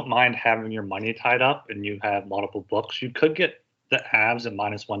if you don't mind having your money tied up and you have multiple books, you could get the Avs at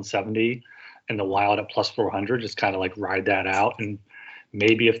minus 170 and the Wild at plus 400. Just kind of like ride that out, and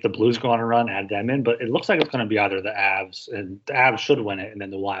maybe if the Blues go on a run, add them in. But it looks like it's going to be either the Avs, and the Avs should win it, and then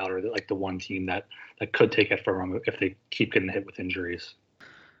the Wild are like the one team that could take it from them if they keep getting hit with injuries.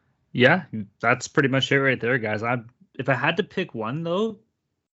 Yeah, that's pretty much it right there, guys. If I had to pick one, though,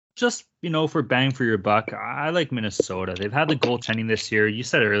 just, for bang for your buck, I like Minnesota. They've had the goaltending this year. You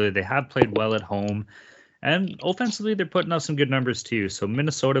said earlier they have played well at home. And offensively, they're putting up some good numbers too. So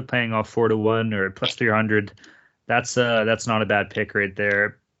Minnesota paying off 4-1 or plus 300, that's not a bad pick right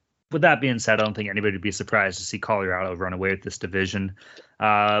there. With that being said, I don't think anybody would be surprised to see Colorado run away with this division.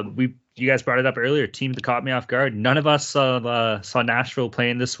 You guys brought it up earlier. Team that caught me off guard. None of us saw Nashville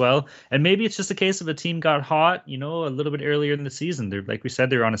playing this well, and maybe it's just a case of a team got hot, a little bit earlier in the season. They're, like we said,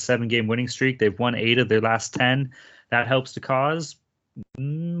 they're on a 7-game winning streak. They've won 8 of their last 10. That helps the cause.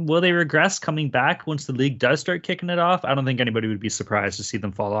 Will they regress coming back once the league does start kicking it off? I don't think anybody would be surprised to see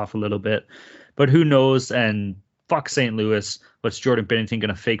them fall off a little bit, but who knows? And fuck St. Louis. What's Jordan Binnington going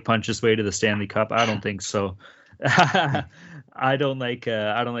to fake punch his way to the Stanley Cup? I don't think so. I don't like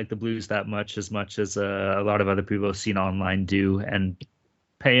the Blues that much as a lot of other people I've seen online do, and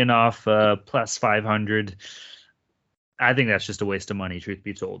paying off plus 500. I think that's just a waste of money, truth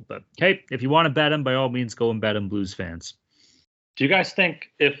be told. But hey, if you want to bet them, by all means, go and bet them, Blues fans. Do you guys think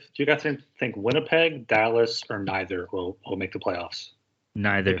Winnipeg, Dallas, or neither will make the playoffs?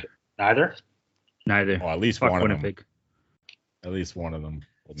 Neither. Neither. Well, at least Fuck one Winnipeg. of them. At least one of them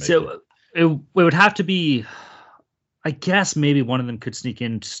will make So it would have to be, I guess maybe one of them could sneak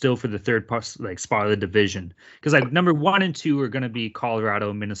in still for the third spot of the division, because number 1 and 2 are going to be Colorado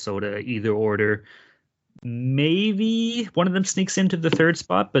and Minnesota, either order. Maybe one of them sneaks into the third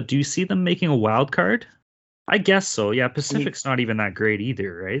spot, but do you see them making a wild card? I guess so. Yeah, Pacific's not even that great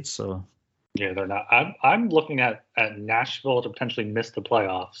either, right? So yeah, they're not. I'm looking at Nashville to potentially miss the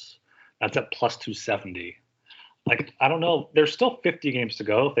playoffs. That's at plus 270. Like, I don't know. There's still 50 games to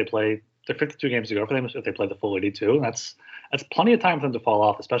go if they play. There are 52 games to go for them if they play the full 82. That's plenty of time for them to fall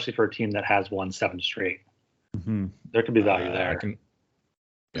off, especially for a team that has won 7 straight. Mm-hmm. There could be value there.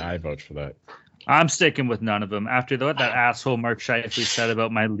 I vote for that. I'm sticking with none of them. After what that asshole Mark Scheifele said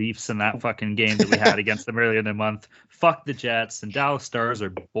about my Leafs in that fucking game that we had against them earlier in the month, fuck the Jets, and Dallas Stars are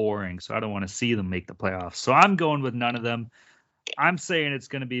boring, so I don't want to see them make the playoffs. So I'm going with none of them. I'm saying it's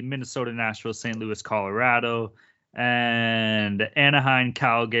going to be Minnesota, Nashville, St. Louis, Colorado, and Anaheim,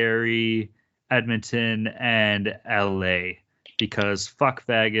 Calgary, Edmonton, and LA, because fuck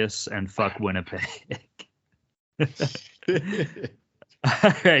Vegas and fuck Winnipeg.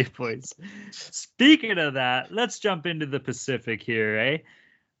 All right, boys. Speaking of that, let's jump into the Pacific here, eh?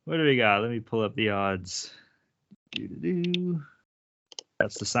 What do we got? Let me pull up the odds. Doo-doo-doo.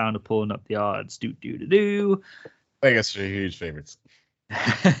 That's the sound of pulling up the odds. Do-do-do-do. Vegas are huge favorites.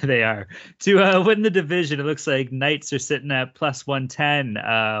 They are. To win the division, it looks like Knights are sitting at plus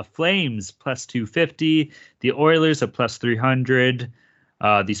 110. Flames plus 250. The Oilers at plus 300.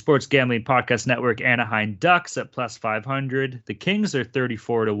 The Sports Gambling Podcast Network Anaheim Ducks at plus 500. The Kings are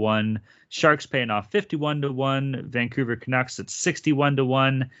 34-1. Sharks paying off 51-1. Vancouver Canucks at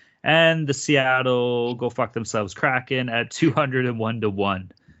 61-1. And the Seattle go fuck themselves Kraken at 201-1.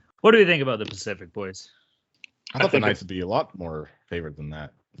 What do you think about the Pacific, boys? I thought the Knights would be a lot more favored than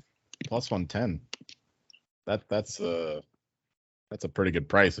that. Plus 110. That's a pretty good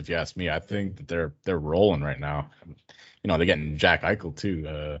price if you ask me. I think that they're rolling right now. They're getting Jack Eichel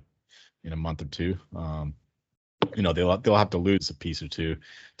too in a month or two. They'll have to lose a piece or two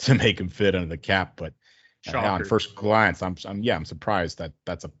to make him fit under the cap, but on first glance, I'm surprised that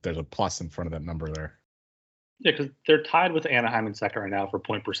there's a plus in front of that number there. Yeah, because they're tied with Anaheim in second right now for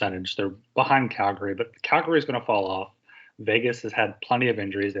point percentage. They're behind Calgary, but Calgary is going to fall off. Vegas has had plenty of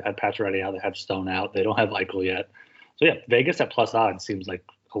injuries. They've had Pacioretty out. They have Stone out. They don't have Eichel yet. So yeah, Vegas at plus odds seems like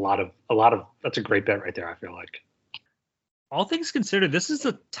a lot of. That's a great bet right there, I feel like. All things considered, this is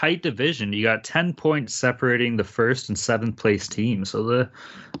a tight division. You got 10 points separating the first and seventh place team. So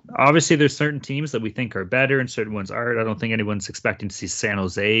obviously there's certain teams that we think are better and certain ones aren't. I don't think anyone's expecting to see San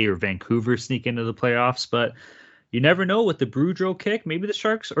Jose or Vancouver sneak into the playoffs, but you never know with the Boudreau kick. Maybe the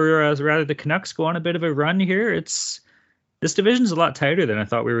Sharks, or rather the Canucks, go on a bit of a run here. This division's a lot tighter than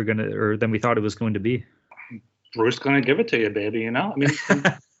than we thought it was going to be. Bruce going to give it to you, baby. I mean,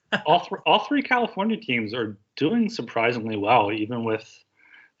 all three California teams are doing surprisingly well, even with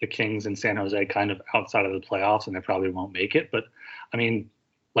the Kings and San Jose kind of outside of the playoffs, and they probably won't make it. But I mean,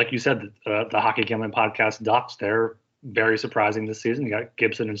 like you said, the Hockey Gambling Podcast Ducks, they're very surprising this season. You got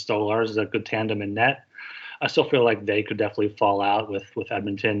Gibson and Stolarz is a good tandem in net. I still feel like they could definitely fall out with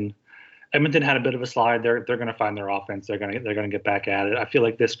Edmonton. Edmonton had a bit of a slide. They're going to find their offense. They're going to get back at it. I feel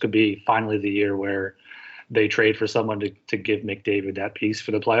like this could be finally the year where they trade for someone to give McDavid that piece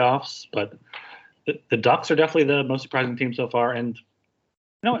for the playoffs. But the Ducks are definitely the most surprising team so far. And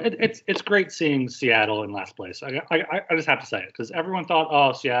it's great seeing Seattle in last place. I just have to say it, because everyone thought,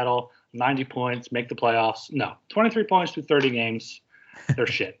 oh, Seattle, 90 points, make the playoffs. No, 23 points through 30 games. They're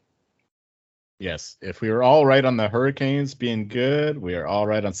shit. Yes, if we were all right on the Hurricanes being good, we are all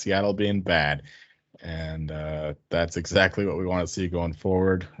right on Seattle being bad. And that's exactly what we want to see going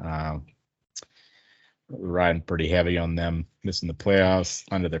forward. Riding pretty heavy on them missing the playoffs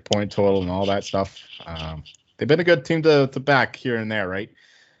under their point total and all that stuff. They've been a good team to back here and there, right?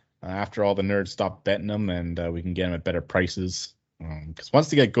 After all the nerds stop betting them, and we can get them at better prices. Because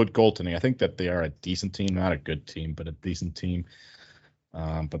once they get good goaltending, I think that they are a decent team, not a good team, but a decent team.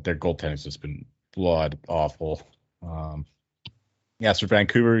 But their goaltending has just been blood awful. Yeah, so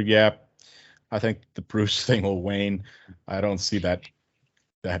Vancouver, yeah, I think the Bruce thing will wane. I don't see that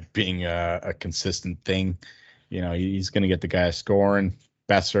being a consistent thing. You know, he's going to get the guy scoring.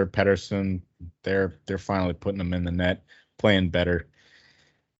 Besser, Pettersson, they're finally putting him in the net, playing better.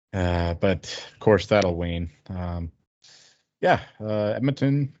 But of course that'll wane.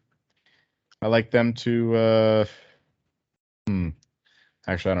 Edmonton, I like them to.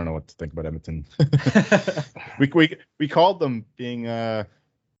 Actually, I don't know what to think about Edmonton. we called them being a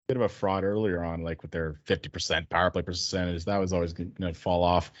bit of a fraud earlier on, like with their 50% power play percentage. That was always going to fall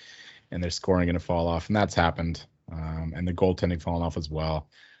off, and their scoring going to fall off, and that's happened. And the goaltending falling off as well.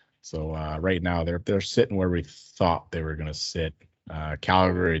 So right now they're sitting where we thought they were going to sit.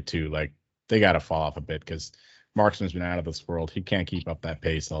 Calgary too, like they got to fall off a bit because Markstrom's been out of this world. He can't keep up that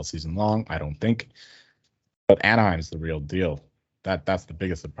pace all season long, I don't think. But Anaheim's the real deal. That's the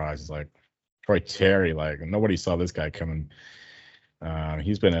biggest surprise. Is like Troy Terry, like nobody saw this guy coming.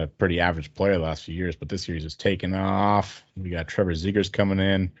 He's been a pretty average player the last few years, but this year he's just taken off. We got Trevor Zegras coming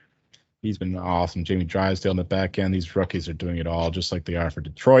in. He's been awesome. Jamie Drysdale in the back end. These rookies are doing it all just like they are for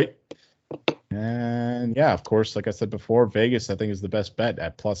Detroit. And yeah, of course, like I said before, Vegas I think is the best bet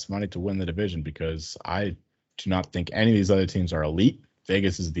at plus money to win the division because I do not think any of these other teams are elite.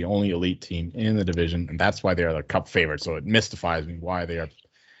 Vegas is the only elite team in the division, and that's why they are the cup favorite. So it mystifies me why they are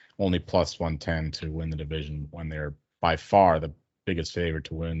only plus 110 to win the division when they're by far the biggest favorite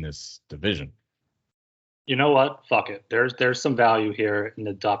to win this division. You know what? Fuck it. There's some value here in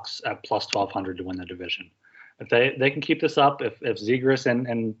the Ducks at plus 1,200 to win the division. If they can keep this up, if Zegras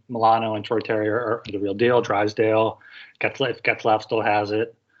and Milano and Troy Terry are the real deal, Drysdale, Getzlaf still has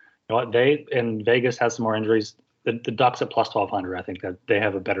it. You know what? They in Vegas has some more injuries. The Ducks at plus 1,200, I think that they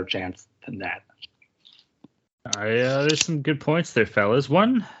have a better chance than that. There's some good points there, fellas.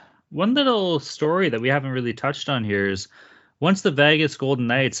 One little story that we haven't really touched on here is once the Vegas Golden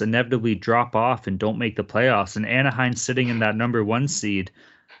Knights inevitably drop off and don't make the playoffs, and Anaheim's sitting in that number 1 seed,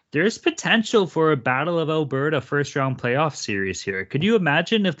 there's potential for a Battle of Alberta first-round playoff series here. Could you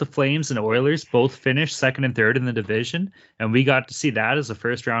imagine if the Flames and Oilers both finished 2nd and 3rd in the division, and we got to see that as a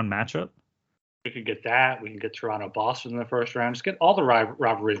first-round matchup? We could get that. We can get Toronto-Boston in the first round. Just get all the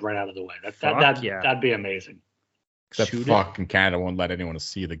rivalries right out of the way. That'd be amazing. Except fucking Canada won't let anyone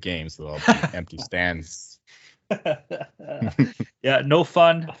see the games, so they'll be empty stands. Yeah, no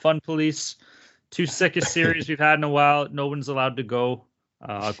fun. Fun police. 2 sickest series we've had in a while. No one's allowed to go.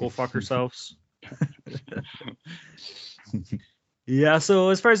 Go fuck yourselves. Yeah,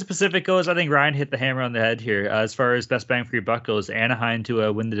 so as far as the Pacific goes, I think Ryan hit the hammer on the head here. As far as best bang for your buck goes, Anaheim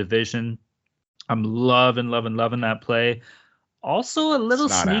to win the division. I'm loving that play. Also a little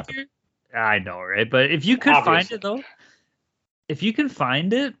sneaker. Happening. I know, right? But if you could find it, though,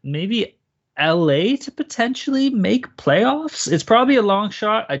 maybe LA to potentially make playoffs. It's probably a long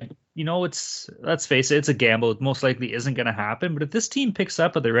shot. Let's face it, it's a gamble. It most likely isn't going to happen. But if this team picks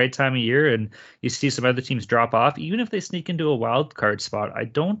up at the right time of year and you see some other teams drop off, even if they sneak into a wild card spot, I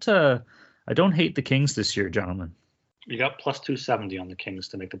don't hate the Kings this year, gentlemen. You got plus 270 on the Kings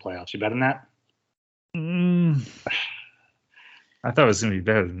to make the playoffs. You betting that? I thought it was going to be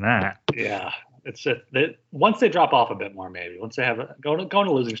better than that. Yeah, it's once they drop off a bit more, maybe once they have go on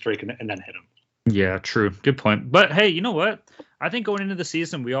a losing streak and then hit them. Yeah, true. Good point. But hey, you know what? I think going into the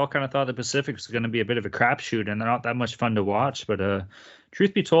season, we all kind of thought the Pacific was going to be a bit of a crapshoot, and they're not that much fun to watch. But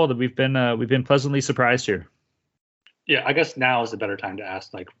truth be told, that we've been pleasantly surprised here. Yeah, I guess now is a better time to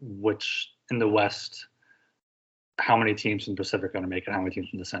ask, like, which in the West, how many teams in the Pacific are going to make it? How many teams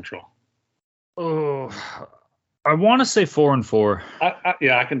in the Central? Oh, I want to say 4 and 4.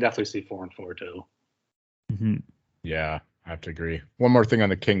 I can definitely see 4 and 4 too. Mm-hmm. Yeah, I have to agree. One more thing on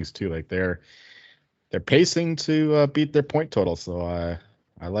the Kings too, like they're pacing to beat their point total, so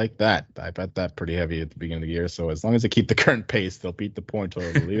I like that. I bet that pretty heavy at the beginning of the year. So as long as they keep the current pace, they'll beat the point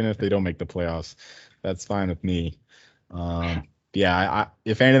total, even if they don't make the playoffs. That's fine with me.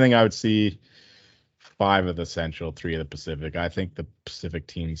 If anything, I would see 5 of the Central, 3 of the Pacific. I think the Pacific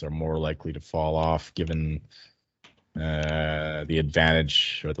teams are more likely to fall off given the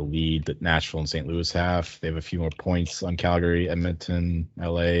advantage or the lead that Nashville and St. Louis have. They have a few more points on Calgary, Edmonton,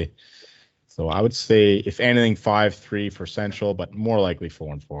 LA. So I would say, if anything, 5-3 for Central, but more likely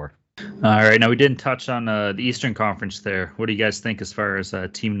 4-4. All right. Now, we didn't touch on the Eastern Conference there. What do you guys think as far as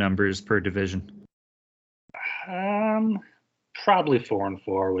team numbers per division? Probably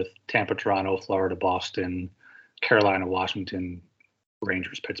 4-4 with Tampa, Toronto, Florida, Boston, Carolina, Washington,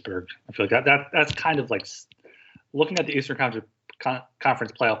 Rangers, Pittsburgh. I feel like that's kind of like looking at the Eastern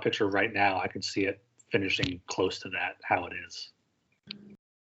Conference playoff picture right now. I could see it finishing close to that, how it is.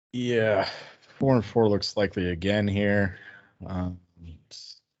 Yeah, 4-4 looks likely again here.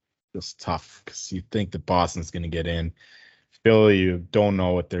 It's just tough because you think that Boston's going to get in. Philly, you don't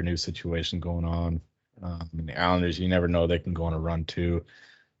know what their new situation going on. The Islanders, you never know, they can go on a run too.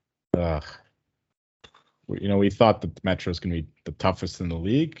 We thought that the Metro is going to be the toughest in the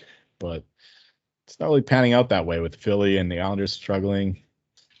league, but it's not really panning out that way with Philly and the Islanders struggling.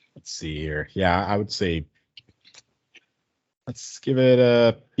 Let's see here. Yeah, I would say let's give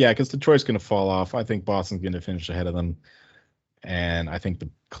it because Detroit's going to fall off. I think Boston's going to finish ahead of them, and I think the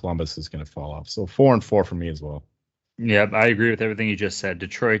Columbus is going to fall off. So 4-4 for me as well. Yeah, I agree with everything you just said.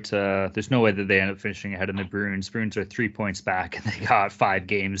 Detroit, there's no way that they end up finishing ahead of the Bruins. Bruins are 3 points back, and they got 5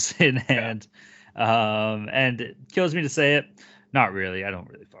 games in hand. And it kills me to say it. Not really. I don't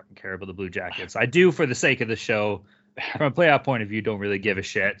really fucking care about the Blue Jackets. I do for the sake of the show. From a playoff point of view, don't really give a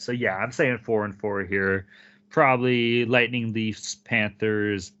shit. So, yeah, I'm saying 4-4 here. Probably Lightning, Leafs,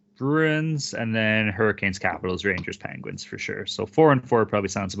 Panthers, Bruins, and then Hurricanes, Capitals, Rangers, Penguins for sure. So 4-4 probably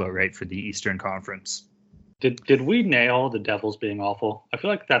sounds about right for the Eastern Conference. Did we nail the Devils being awful? I feel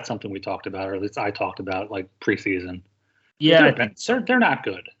like that's something we talked about, or at least I talked about, like preseason. Yeah, they're not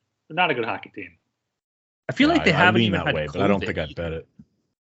good. They're not a good hockey team. I feel like they haven't even that had way, COVID. but I don't think I'd bet it.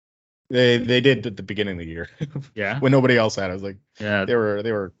 They did at the beginning of the year. Yeah. When nobody else had it. I was like, yeah, they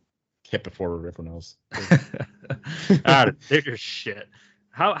were hit before everyone else. They're just shit.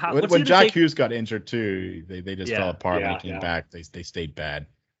 How when Jack Hughes got injured too, they just fell apart when he came back. They stayed bad.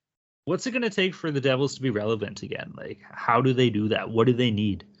 What's it going to take for the Devils to be relevant again? Like, how do they do that? What do they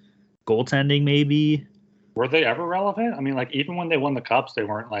need? Goaltending, maybe? Were they ever relevant? I mean, like, even when they won the Cups, they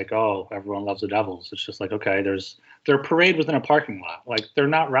weren't like, oh, everyone loves the Devils. It's just like, okay, their parade was in a parking lot. Like, they're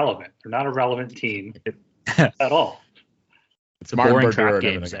not relevant. They're not a relevant team at all. It's a boring trap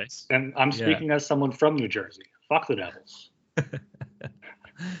game. And I'm speaking as someone from New Jersey. Fuck the Devils.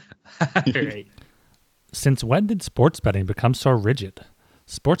 Right. Since when did sports betting become so rigid?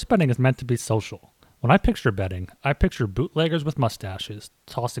 Sports betting is meant to be social. When I picture betting, I picture bootleggers with mustaches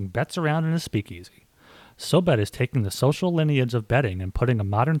tossing bets around in a speakeasy. SoBet is taking the social lineage of betting and putting a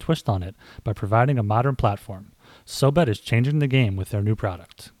modern twist on it by providing a modern platform. SoBet is changing the game with their new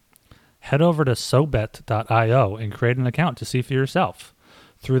product. Head over to SoBet.io and create an account to see for yourself.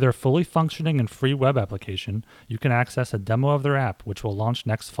 Through their fully functioning and free web application, you can access a demo of their app, which will launch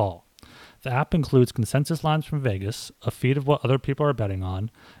next fall. The app includes consensus lines from Vegas, a feed of what other people are betting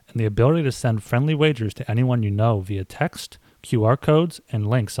on, and the ability to send friendly wagers to anyone you know via text, QR codes, and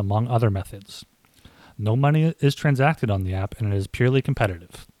links, among other methods. No money is transacted on the app, and it is purely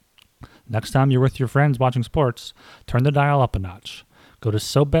competitive. Next time you're with your friends watching sports, turn the dial up a notch. Go to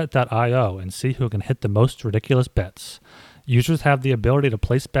SoBet.io and see who can hit the most ridiculous bets. Users have the ability to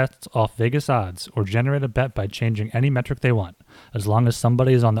place bets off Vegas odds or generate a bet by changing any metric they want, as long as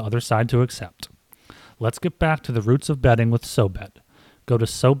somebody is on the other side to accept. Let's get back to the roots of betting with SoBet. Go to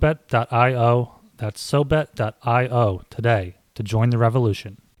SoBet.io, that's SoBet.io today to join the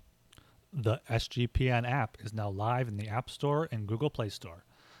revolution. The SGPN app is now live in the App Store and Google Play Store.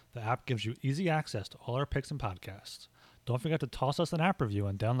 The app gives you easy access to all our picks and podcasts. Don't forget to toss us an app review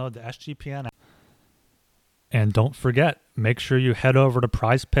and download the SGPN app. And don't forget, make sure you head over to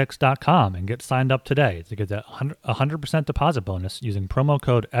prizepicks.com and get signed up today to get that 100% deposit bonus using promo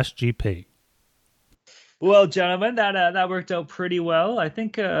code SGP. Well, gentlemen, that worked out pretty well. I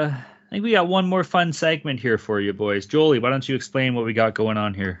think we got one more fun segment here for you boys. Jolie, why don't you explain what we got going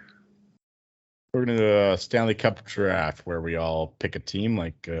on here? We're going to do a Stanley Cup draft where we all pick a team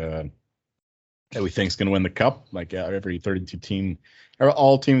that we think is going to win the cup. Like every 32 team,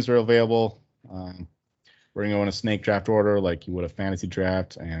 all teams are available. We're going to go in a snake draft order like you would a fantasy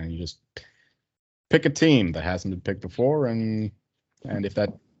draft, and you just pick a team that hasn't been picked before, and if that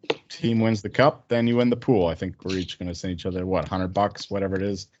team wins the cup, then you win the pool. I think we're each going to send each other, $100, whatever it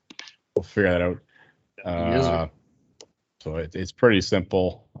is. We'll figure that out. So it's pretty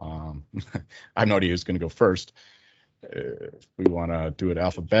simple. I have no idea who's going to go first. If we want to do it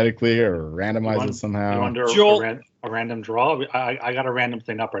alphabetically or randomize it somehow. You want to do a random draw? I got a random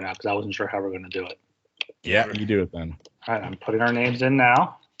thing up right now because I wasn't sure how we're going to do it. Yeah, you do it then. All right, I'm putting our names in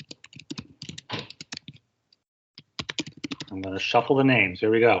now. I'm going to shuffle the names. Here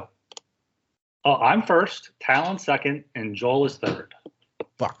we go. Oh, I'm first, Talon second, and Joel is third.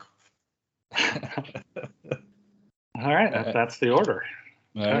 Fuck. All right, that's the order.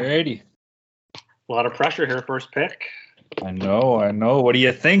 Alrighty. A lot of pressure here, first pick. I know. What are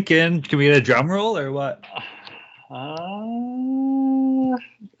you thinking? Can we get a drum roll or what?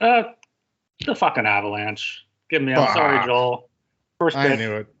 The fucking Avalanche. Give me. I'm sorry, Joel. First pick. I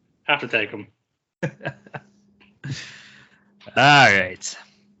knew it. Have to take them. All right,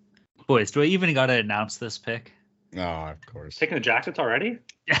 boys. Do I even got to announce this pick? No, of course. Taking the Jackets already?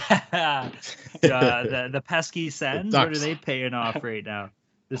 The pesky Sens. What are Ducks. they paying off right now?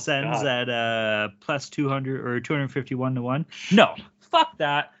 The Sens at plus 200 or 251 to 1. No, fuck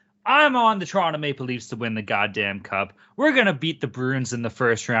that. I'm on the Toronto Maple Leafs to win the goddamn cup. We're gonna beat the Bruins in the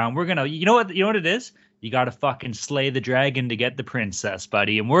first round. We're gonna, you know what it is? You gotta fucking slay the dragon to get the princess,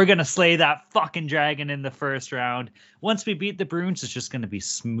 buddy. And we're gonna slay that fucking dragon in the first round. Once we beat the Bruins, it's just gonna be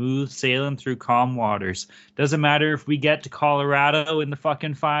smooth sailing through calm waters. Doesn't matter if we get to Colorado in the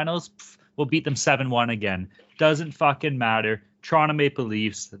fucking finals. We'll beat them 7-1 again. Doesn't fucking matter. Toronto Maple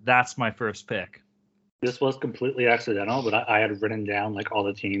Leafs. That's my first pick. This was completely accidental, but I had written down like all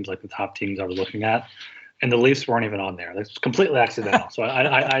the teams, like the top teams I was looking at, and the Leafs weren't even on there. It's completely accidental. So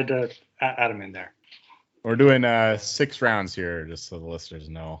I had to add them in there. We're doing 6 rounds here, just so the listeners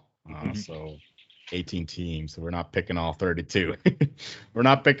know. So 18 teams. So we're not picking all 32. We're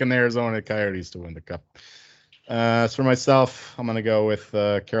not picking Arizona Coyotes to win the cup. As for myself, I'm going to go with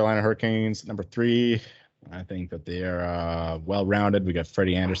Carolina Hurricanes, number 3. I think that they are well-rounded. We got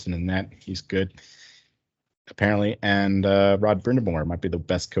Freddie Anderson in net. He's good, apparently. And Rod Brind'Amour might be the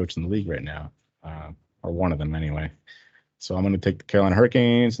best coach in the league right now, or one of them anyway. So I'm going to take the Carolina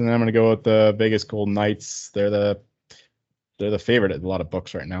Hurricanes, and then I'm going to go with the Vegas Golden Knights. They're the favorite at a lot of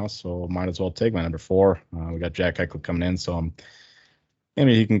books right now, so might as well take my number 4. We got Jack Eichel coming in, so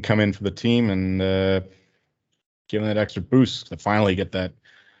maybe he can come in for the team and give them that extra boost to finally get that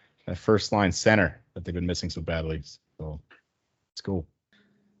first line center that they've been missing so badly. So it's cool.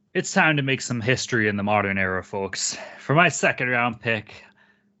 It's time to make some history in the modern era, folks. For my second round pick,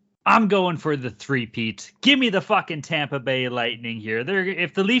 I'm going for the three-peat. Give me the fucking Tampa Bay Lightning here.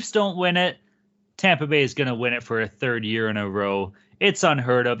 If the Leafs don't win it, Tampa Bay is going to win it for a third year in a row. It's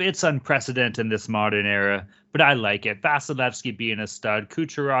unheard of. It's unprecedented in this modern era, but I like it. Vasilevsky being a stud.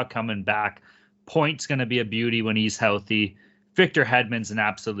 Kucherov coming back. Point's going to be a beauty when he's healthy. Victor Hedman's an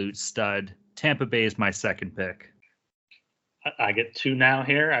absolute stud. Tampa Bay is my second pick. I get 2 now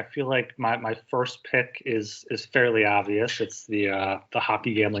here. I feel like my first pick is fairly obvious. It's the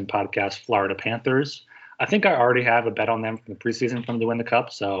hockey gambling podcast, Florida Panthers. I think I already have a bet on them from the preseason for them to win the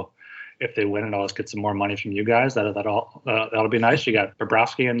cup. So if they win it, I'll just get some more money from you guys. That'll be nice. You got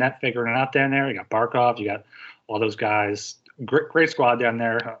Bobrovsky in net figuring it out down there. You got Barkov. You got all those guys. Great squad down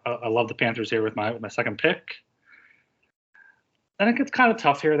there. I love the Panthers here with my second pick. I think it's kind of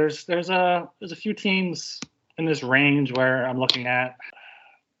tough here. There's a few teams in this range where I'm looking at.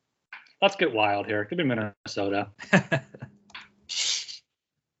 Let's get wild here. It could be Minnesota.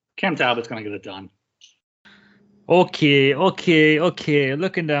 Cam Talbot's going to get it done. Okay.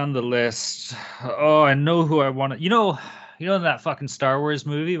 Looking down the list. Oh, I know who I want to. You know in that fucking Star Wars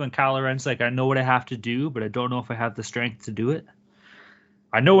movie when Kylo Ren's like, I know what I have to do, but I don't know if I have the strength to do it.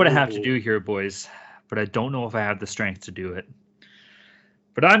 I know what I have to do here, boys, but I don't know if I have the strength to do it.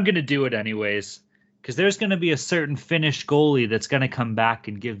 But I'm going to do it anyways, because there's going to be a certain Finnish goalie that's going to come back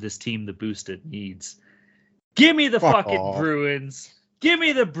and give this team the boost it needs. Give me the fucking Bruins. Give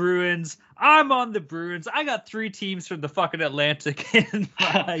me the Bruins. I'm on the Bruins. I got 3 teams from the fucking Atlantic in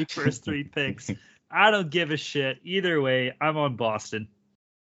my first 3 picks. I don't give a shit. Either way, I'm on Boston.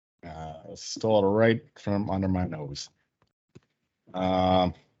 Stole it right from under my nose.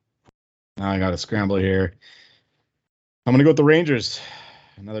 Now I got to scramble here. I'm going to go with the Rangers.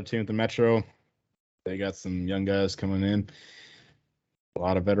 Another team at the Metro. They got some young guys coming in. A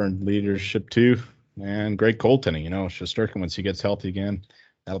lot of veteran leadership, too. And great goaltending. Shesterkin, once he gets healthy again,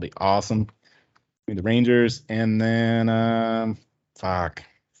 that'll be awesome. The Rangers. And then, I'm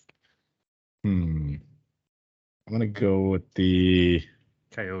going to go with the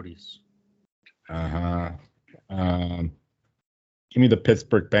Coyotes. Give me the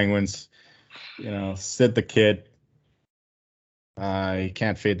Pittsburgh Penguins. Sid the Kid. You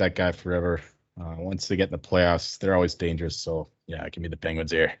can't fade that guy forever. Once they get in the playoffs, they're always dangerous. So, yeah, give me the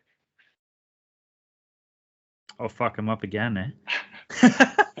Penguins here. I'll fuck him up again, eh?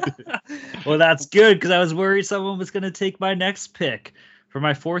 Well, that's good, because I was worried someone was going to take my next pick. For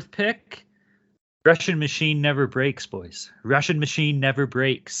my 4th pick, Russian machine never breaks, boys. Russian machine never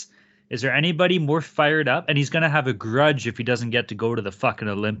breaks. Is there anybody more fired up? And he's going to have a grudge if he doesn't get to go to the fucking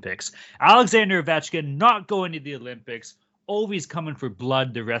Olympics. Alexander Ovechkin not going to the Olympics. Ovi's coming for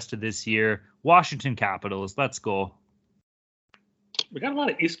blood the rest of this year. Washington Capitals, let's go. We got a lot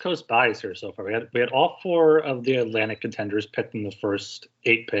of East Coast bias here so far. We had all 4 of the Atlantic contenders picked in the first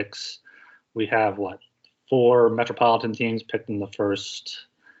 8 picks. We have 4 Metropolitan teams picked in the first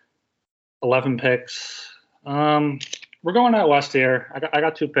 11 picks. We're going out west here. I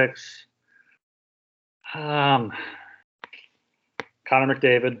got 2 picks. Connor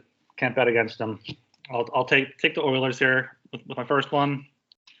McDavid, can't bet against him. I'll take the Oilers here with my first one,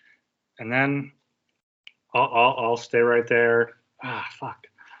 and then I'll stay right there. Fuck.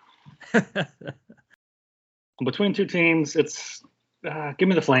 Between 2 teams, it's give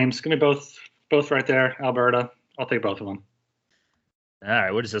me the Flames. Give me both right there. Alberta. I'll take both of them. All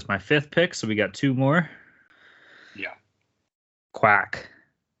right, what is this? My 5th pick, so we got 2 more. Yeah. Quack.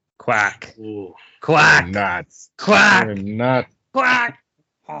 Ooh. Quack. Nuts. Quack. You're nuts. Quack.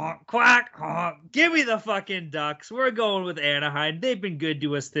 Honk, quack, honk. Give me the fucking Ducks. We're going with Anaheim. They've been good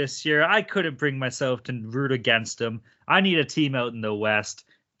to us this year. I couldn't bring myself to root against them. I need a team out in the West.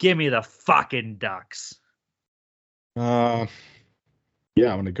 Give me the fucking Ducks. Yeah,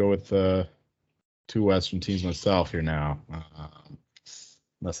 I'm going to go with 2 Western teams myself here now.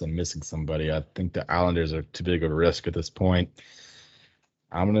 Unless I'm missing somebody. I think the Islanders are too big of a risk at this point.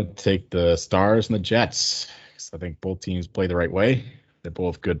 I'm going to take the Stars and the Jets. I think both teams play the right way. They're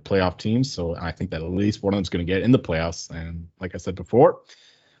both good playoff teams, so I think that at least one of them's going to get in the playoffs. And like I said before,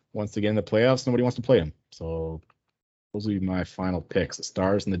 once they get in the playoffs, nobody wants to play them. So those will be my final picks, the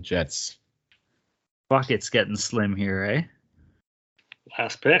Stars and the Jets. Bucket's getting slim here, eh?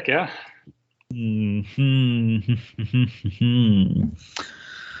 Last pick, yeah.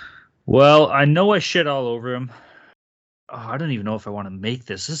 Well, I know I shit all over him. Oh, I don't even know if I want to make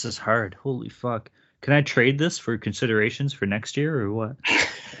this. This is hard. Holy fuck. Can I trade this for considerations for next year or what?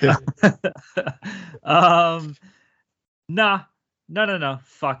 No.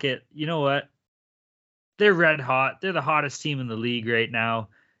 Fuck it. You know what? They're red hot. They're the hottest team in the league right now.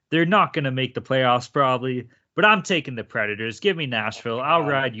 They're not going to make the playoffs probably, but I'm taking the Predators. Give me Nashville. I'll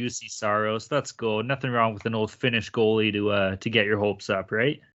ride UC Saros. Let's go. Nothing wrong with an old Finnish goalie to get your hopes up,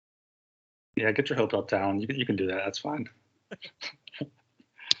 right? Yeah, get your hope up, down. You can do that. That's fine.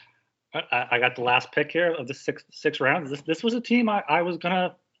 I got the last pick here of the six rounds. This was a team I was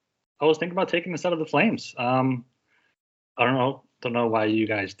thinking about taking this out of the Flames. I don't know why you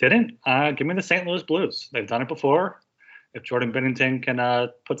guys didn't. Give me the St. Louis Blues. They've done it before. If Jordan Binnington can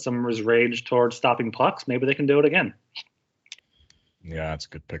put some of his rage towards stopping pucks, maybe they can do it again. Yeah, that's a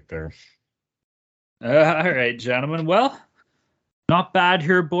good pick there. All right, gentlemen. Well, not bad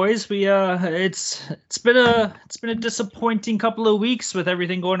here, boys. We it's been a disappointing couple of weeks with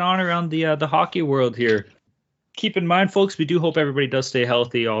everything going on around the hockey world here. Keep in mind, folks, we do hope everybody does stay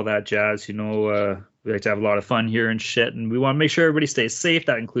healthy, all that jazz. You know, we like to have a lot of fun here and shit, and we want to make sure everybody stays safe.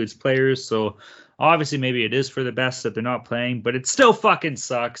 That includes players. So obviously, maybe it is for the best that they're not playing, but it still fucking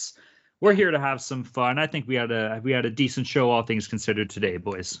sucks. We're here to have some fun. I think we had a decent show, all things considered, today,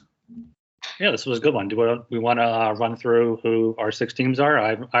 boys. Yeah, this was a good one. Do we want to run through who our 6 teams are? I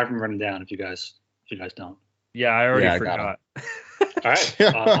haven't written down. If you guys don't. Yeah, I already forgot. All right,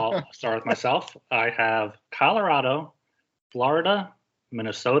 I'll start with myself. I have Colorado, Florida,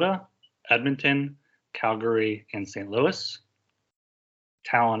 Minnesota, Edmonton, Calgary, and St. Louis.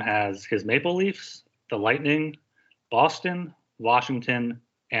 Talon has his Maple Leafs, the Lightning, Boston, Washington,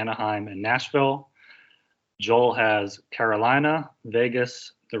 Anaheim, and Nashville. Joel has Carolina,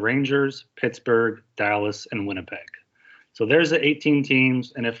 Vegas, the Rangers, Pittsburgh, Dallas, and Winnipeg. So there's the 18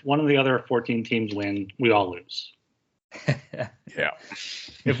 teams, and if one of the other 14 teams win, we all lose. Yeah.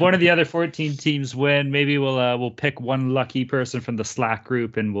 If one of the other 14 teams win, maybe we'll pick one lucky person from the Slack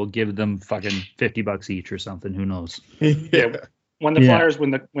group and we'll give them fucking $50 each or something. Who knows? Yeah. When the Flyers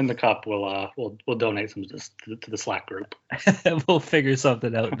win the cup, we'll donate some to the Slack group. We'll figure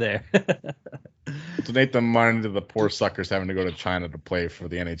something out there. Donate the money to the poor suckers having to go to China to play for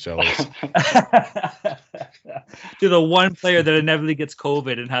the NHLers. To the one player that inevitably gets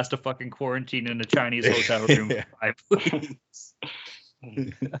COVID and has to fucking quarantine in a Chinese hotel room. Please.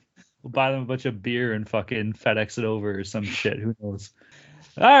 We'll buy them a bunch of beer and fucking FedEx it over or some shit. Who knows?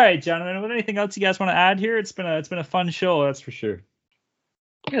 All right, gentlemen. With anything else you guys want to add here? It's been a fun show, that's for sure.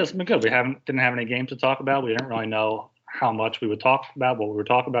 Yeah, it's been good. We didn't have any games to talk about. We didn't really know how much we would talk about, what we were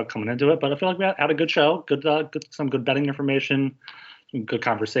talking about coming into it. But I feel like we had a good show, some good betting information, some good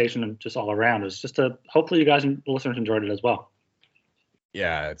conversation, and just all around. It's just hopefully you guys and the listeners enjoyed it as well.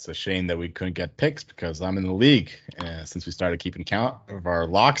 Yeah, it's a shame that we couldn't get picks because I'm in the league since we started keeping count of our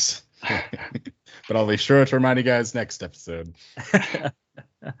locks. But I'll be sure to remind you guys next episode.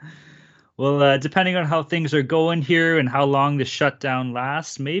 Well, depending on how things are going here and how long the shutdown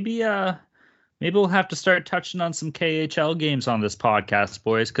lasts, maybe we'll have to start touching on some KHL games on this podcast,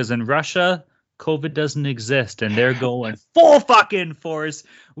 boys, because in Russia, COVID doesn't exist, and they're going full fucking force.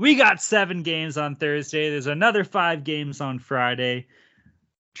 We got 7 games on Thursday. There's another 5 games on Friday.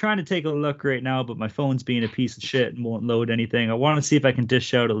 Trying to take a look right now, but my phone's being a piece of shit and won't load anything. I want to see if I can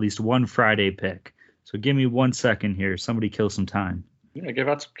dish out at least one Friday pick. So give me 1 second here. Somebody kill some time. Yeah, give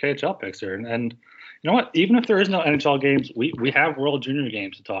out some KHL picks here. And you know what? Even if there is no NHL games, we have World Junior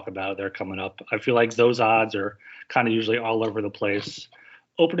games to talk about. They're coming up. I feel like those odds are kind of usually all over the place.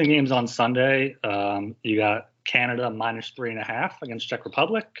 Opening games on Sunday, you got Canada -3.5 against Czech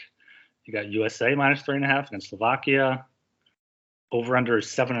Republic. You got USA -3.5 against Slovakia. Over/under is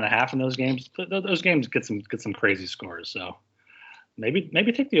 7.5 in those games. Those games get some crazy scores. So maybe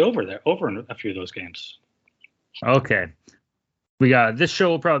take the over in a few of those games. Okay, we got this show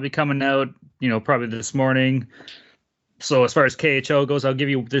will probably be coming out, probably this morning. So as far as KHL goes, I'll give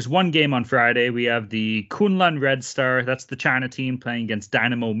you. There's one game on Friday. We have the Kunlun Red Star. That's the China team playing against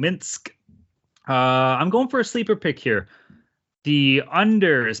Dynamo Minsk. I'm going for a sleeper pick here. The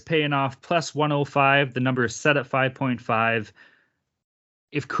under is paying off +105. The number is set at 5.5.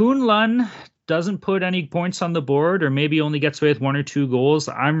 If Kunlun doesn't put any points on the board, or maybe only gets away with 1 or 2 goals,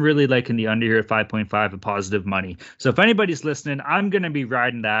 I'm really liking the under here at 5.5 of positive money. So if anybody's listening, I'm going to be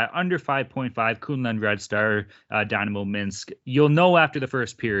riding that under 5.5 Kunlun Red Star, Dynamo Minsk. You'll know after the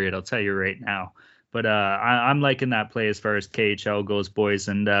first period, I'll tell you right now. But I'm liking that play as far as KHL goes, boys.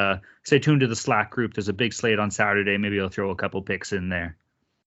 And stay tuned to the Slack group. There's a big slate on Saturday. Maybe I'll throw a couple picks in there.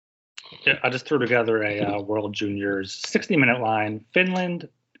 Yeah, I just threw together a World Juniors 60-minute line. Finland,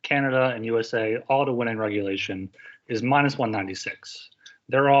 Canada, and USA, all to win in regulation, is -196.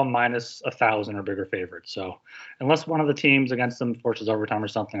 They're all -1,000 or bigger favorites. So unless one of the teams against them forces overtime or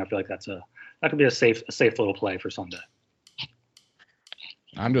something, I feel like that could be a safe little play for Sunday.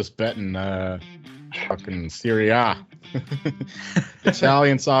 I'm just betting fucking Serie A.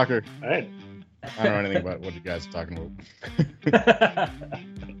 Italian soccer. Right. I don't know anything about what you guys are talking about.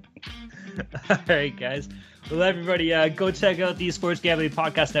 All right, guys. Well, everybody, go check out the Sports Gambling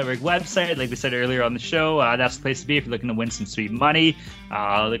Podcast Network website. Like we said earlier on the show, that's the place to be if you're looking to win some sweet money.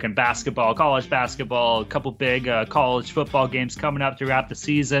 Looking basketball, college basketball, a couple big college football games coming up throughout the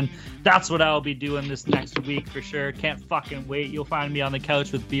season. That's what I'll be doing this next week for sure. Can't fucking wait. You'll find me on the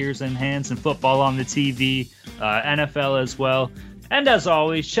couch with beers in hands and football on the TV, NFL as well. And as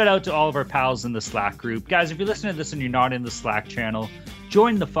always, shout out to all of our pals in the Slack group. Guys, if you're listening to this and you're not in the Slack channel,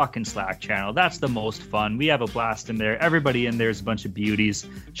 join the fucking Slack channel. That's the most fun. We have a blast in there. Everybody in there is a bunch of beauties.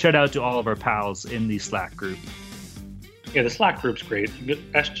 Shout out to all of our pals in the Slack group. Yeah, the Slack group's great.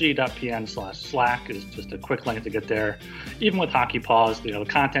 sg.pn/Slack is just a quick link to get there. Even with Hockey Pause, the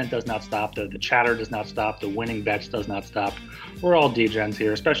content does not stop. The chatter does not stop. The winning bets does not stop. We're all degens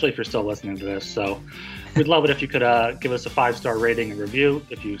here, especially if you're still listening to this. So we'd love it if you could give us a 5-star rating and review.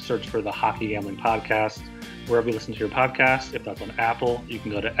 If you search for the Hockey Gambling Podcast, wherever you listen to your podcast. If that's on Apple, you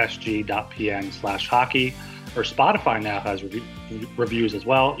can go to sg.pn/hockey. Or Spotify now has reviews as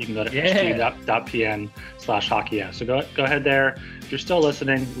well. You can go to sg.pn/hockey. Yeah, so go ahead there. If you're still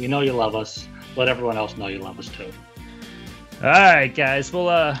listening, we know you love us. Let everyone else know you love us too. All right, guys. We'll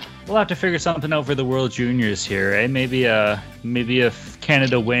have to figure something out for the World Juniors here, eh? Maybe if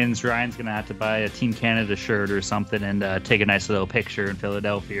Canada wins, Ryan's gonna have to buy a Team Canada shirt or something and take a nice little picture in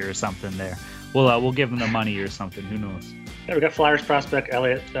Philadelphia or something there. We'll give him the money or something. Who knows? Yeah, we got Flyers prospect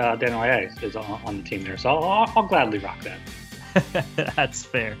Elliot Desnoyers is on the team there, so I'll gladly rock that. That's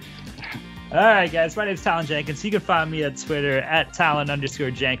fair. All right, guys. My name's Talon Jenkins. You can find me at Twitter at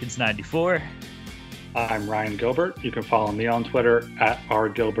Talon_Jenkins94. I'm Ryan Gilbert. You can follow me on Twitter at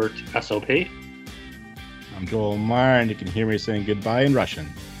rgilbertsop. I'm Joel Meyer, and you can hear me saying goodbye in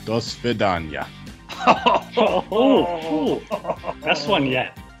Russian. Do svidanya. Best one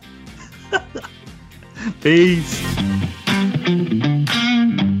yet. Peace.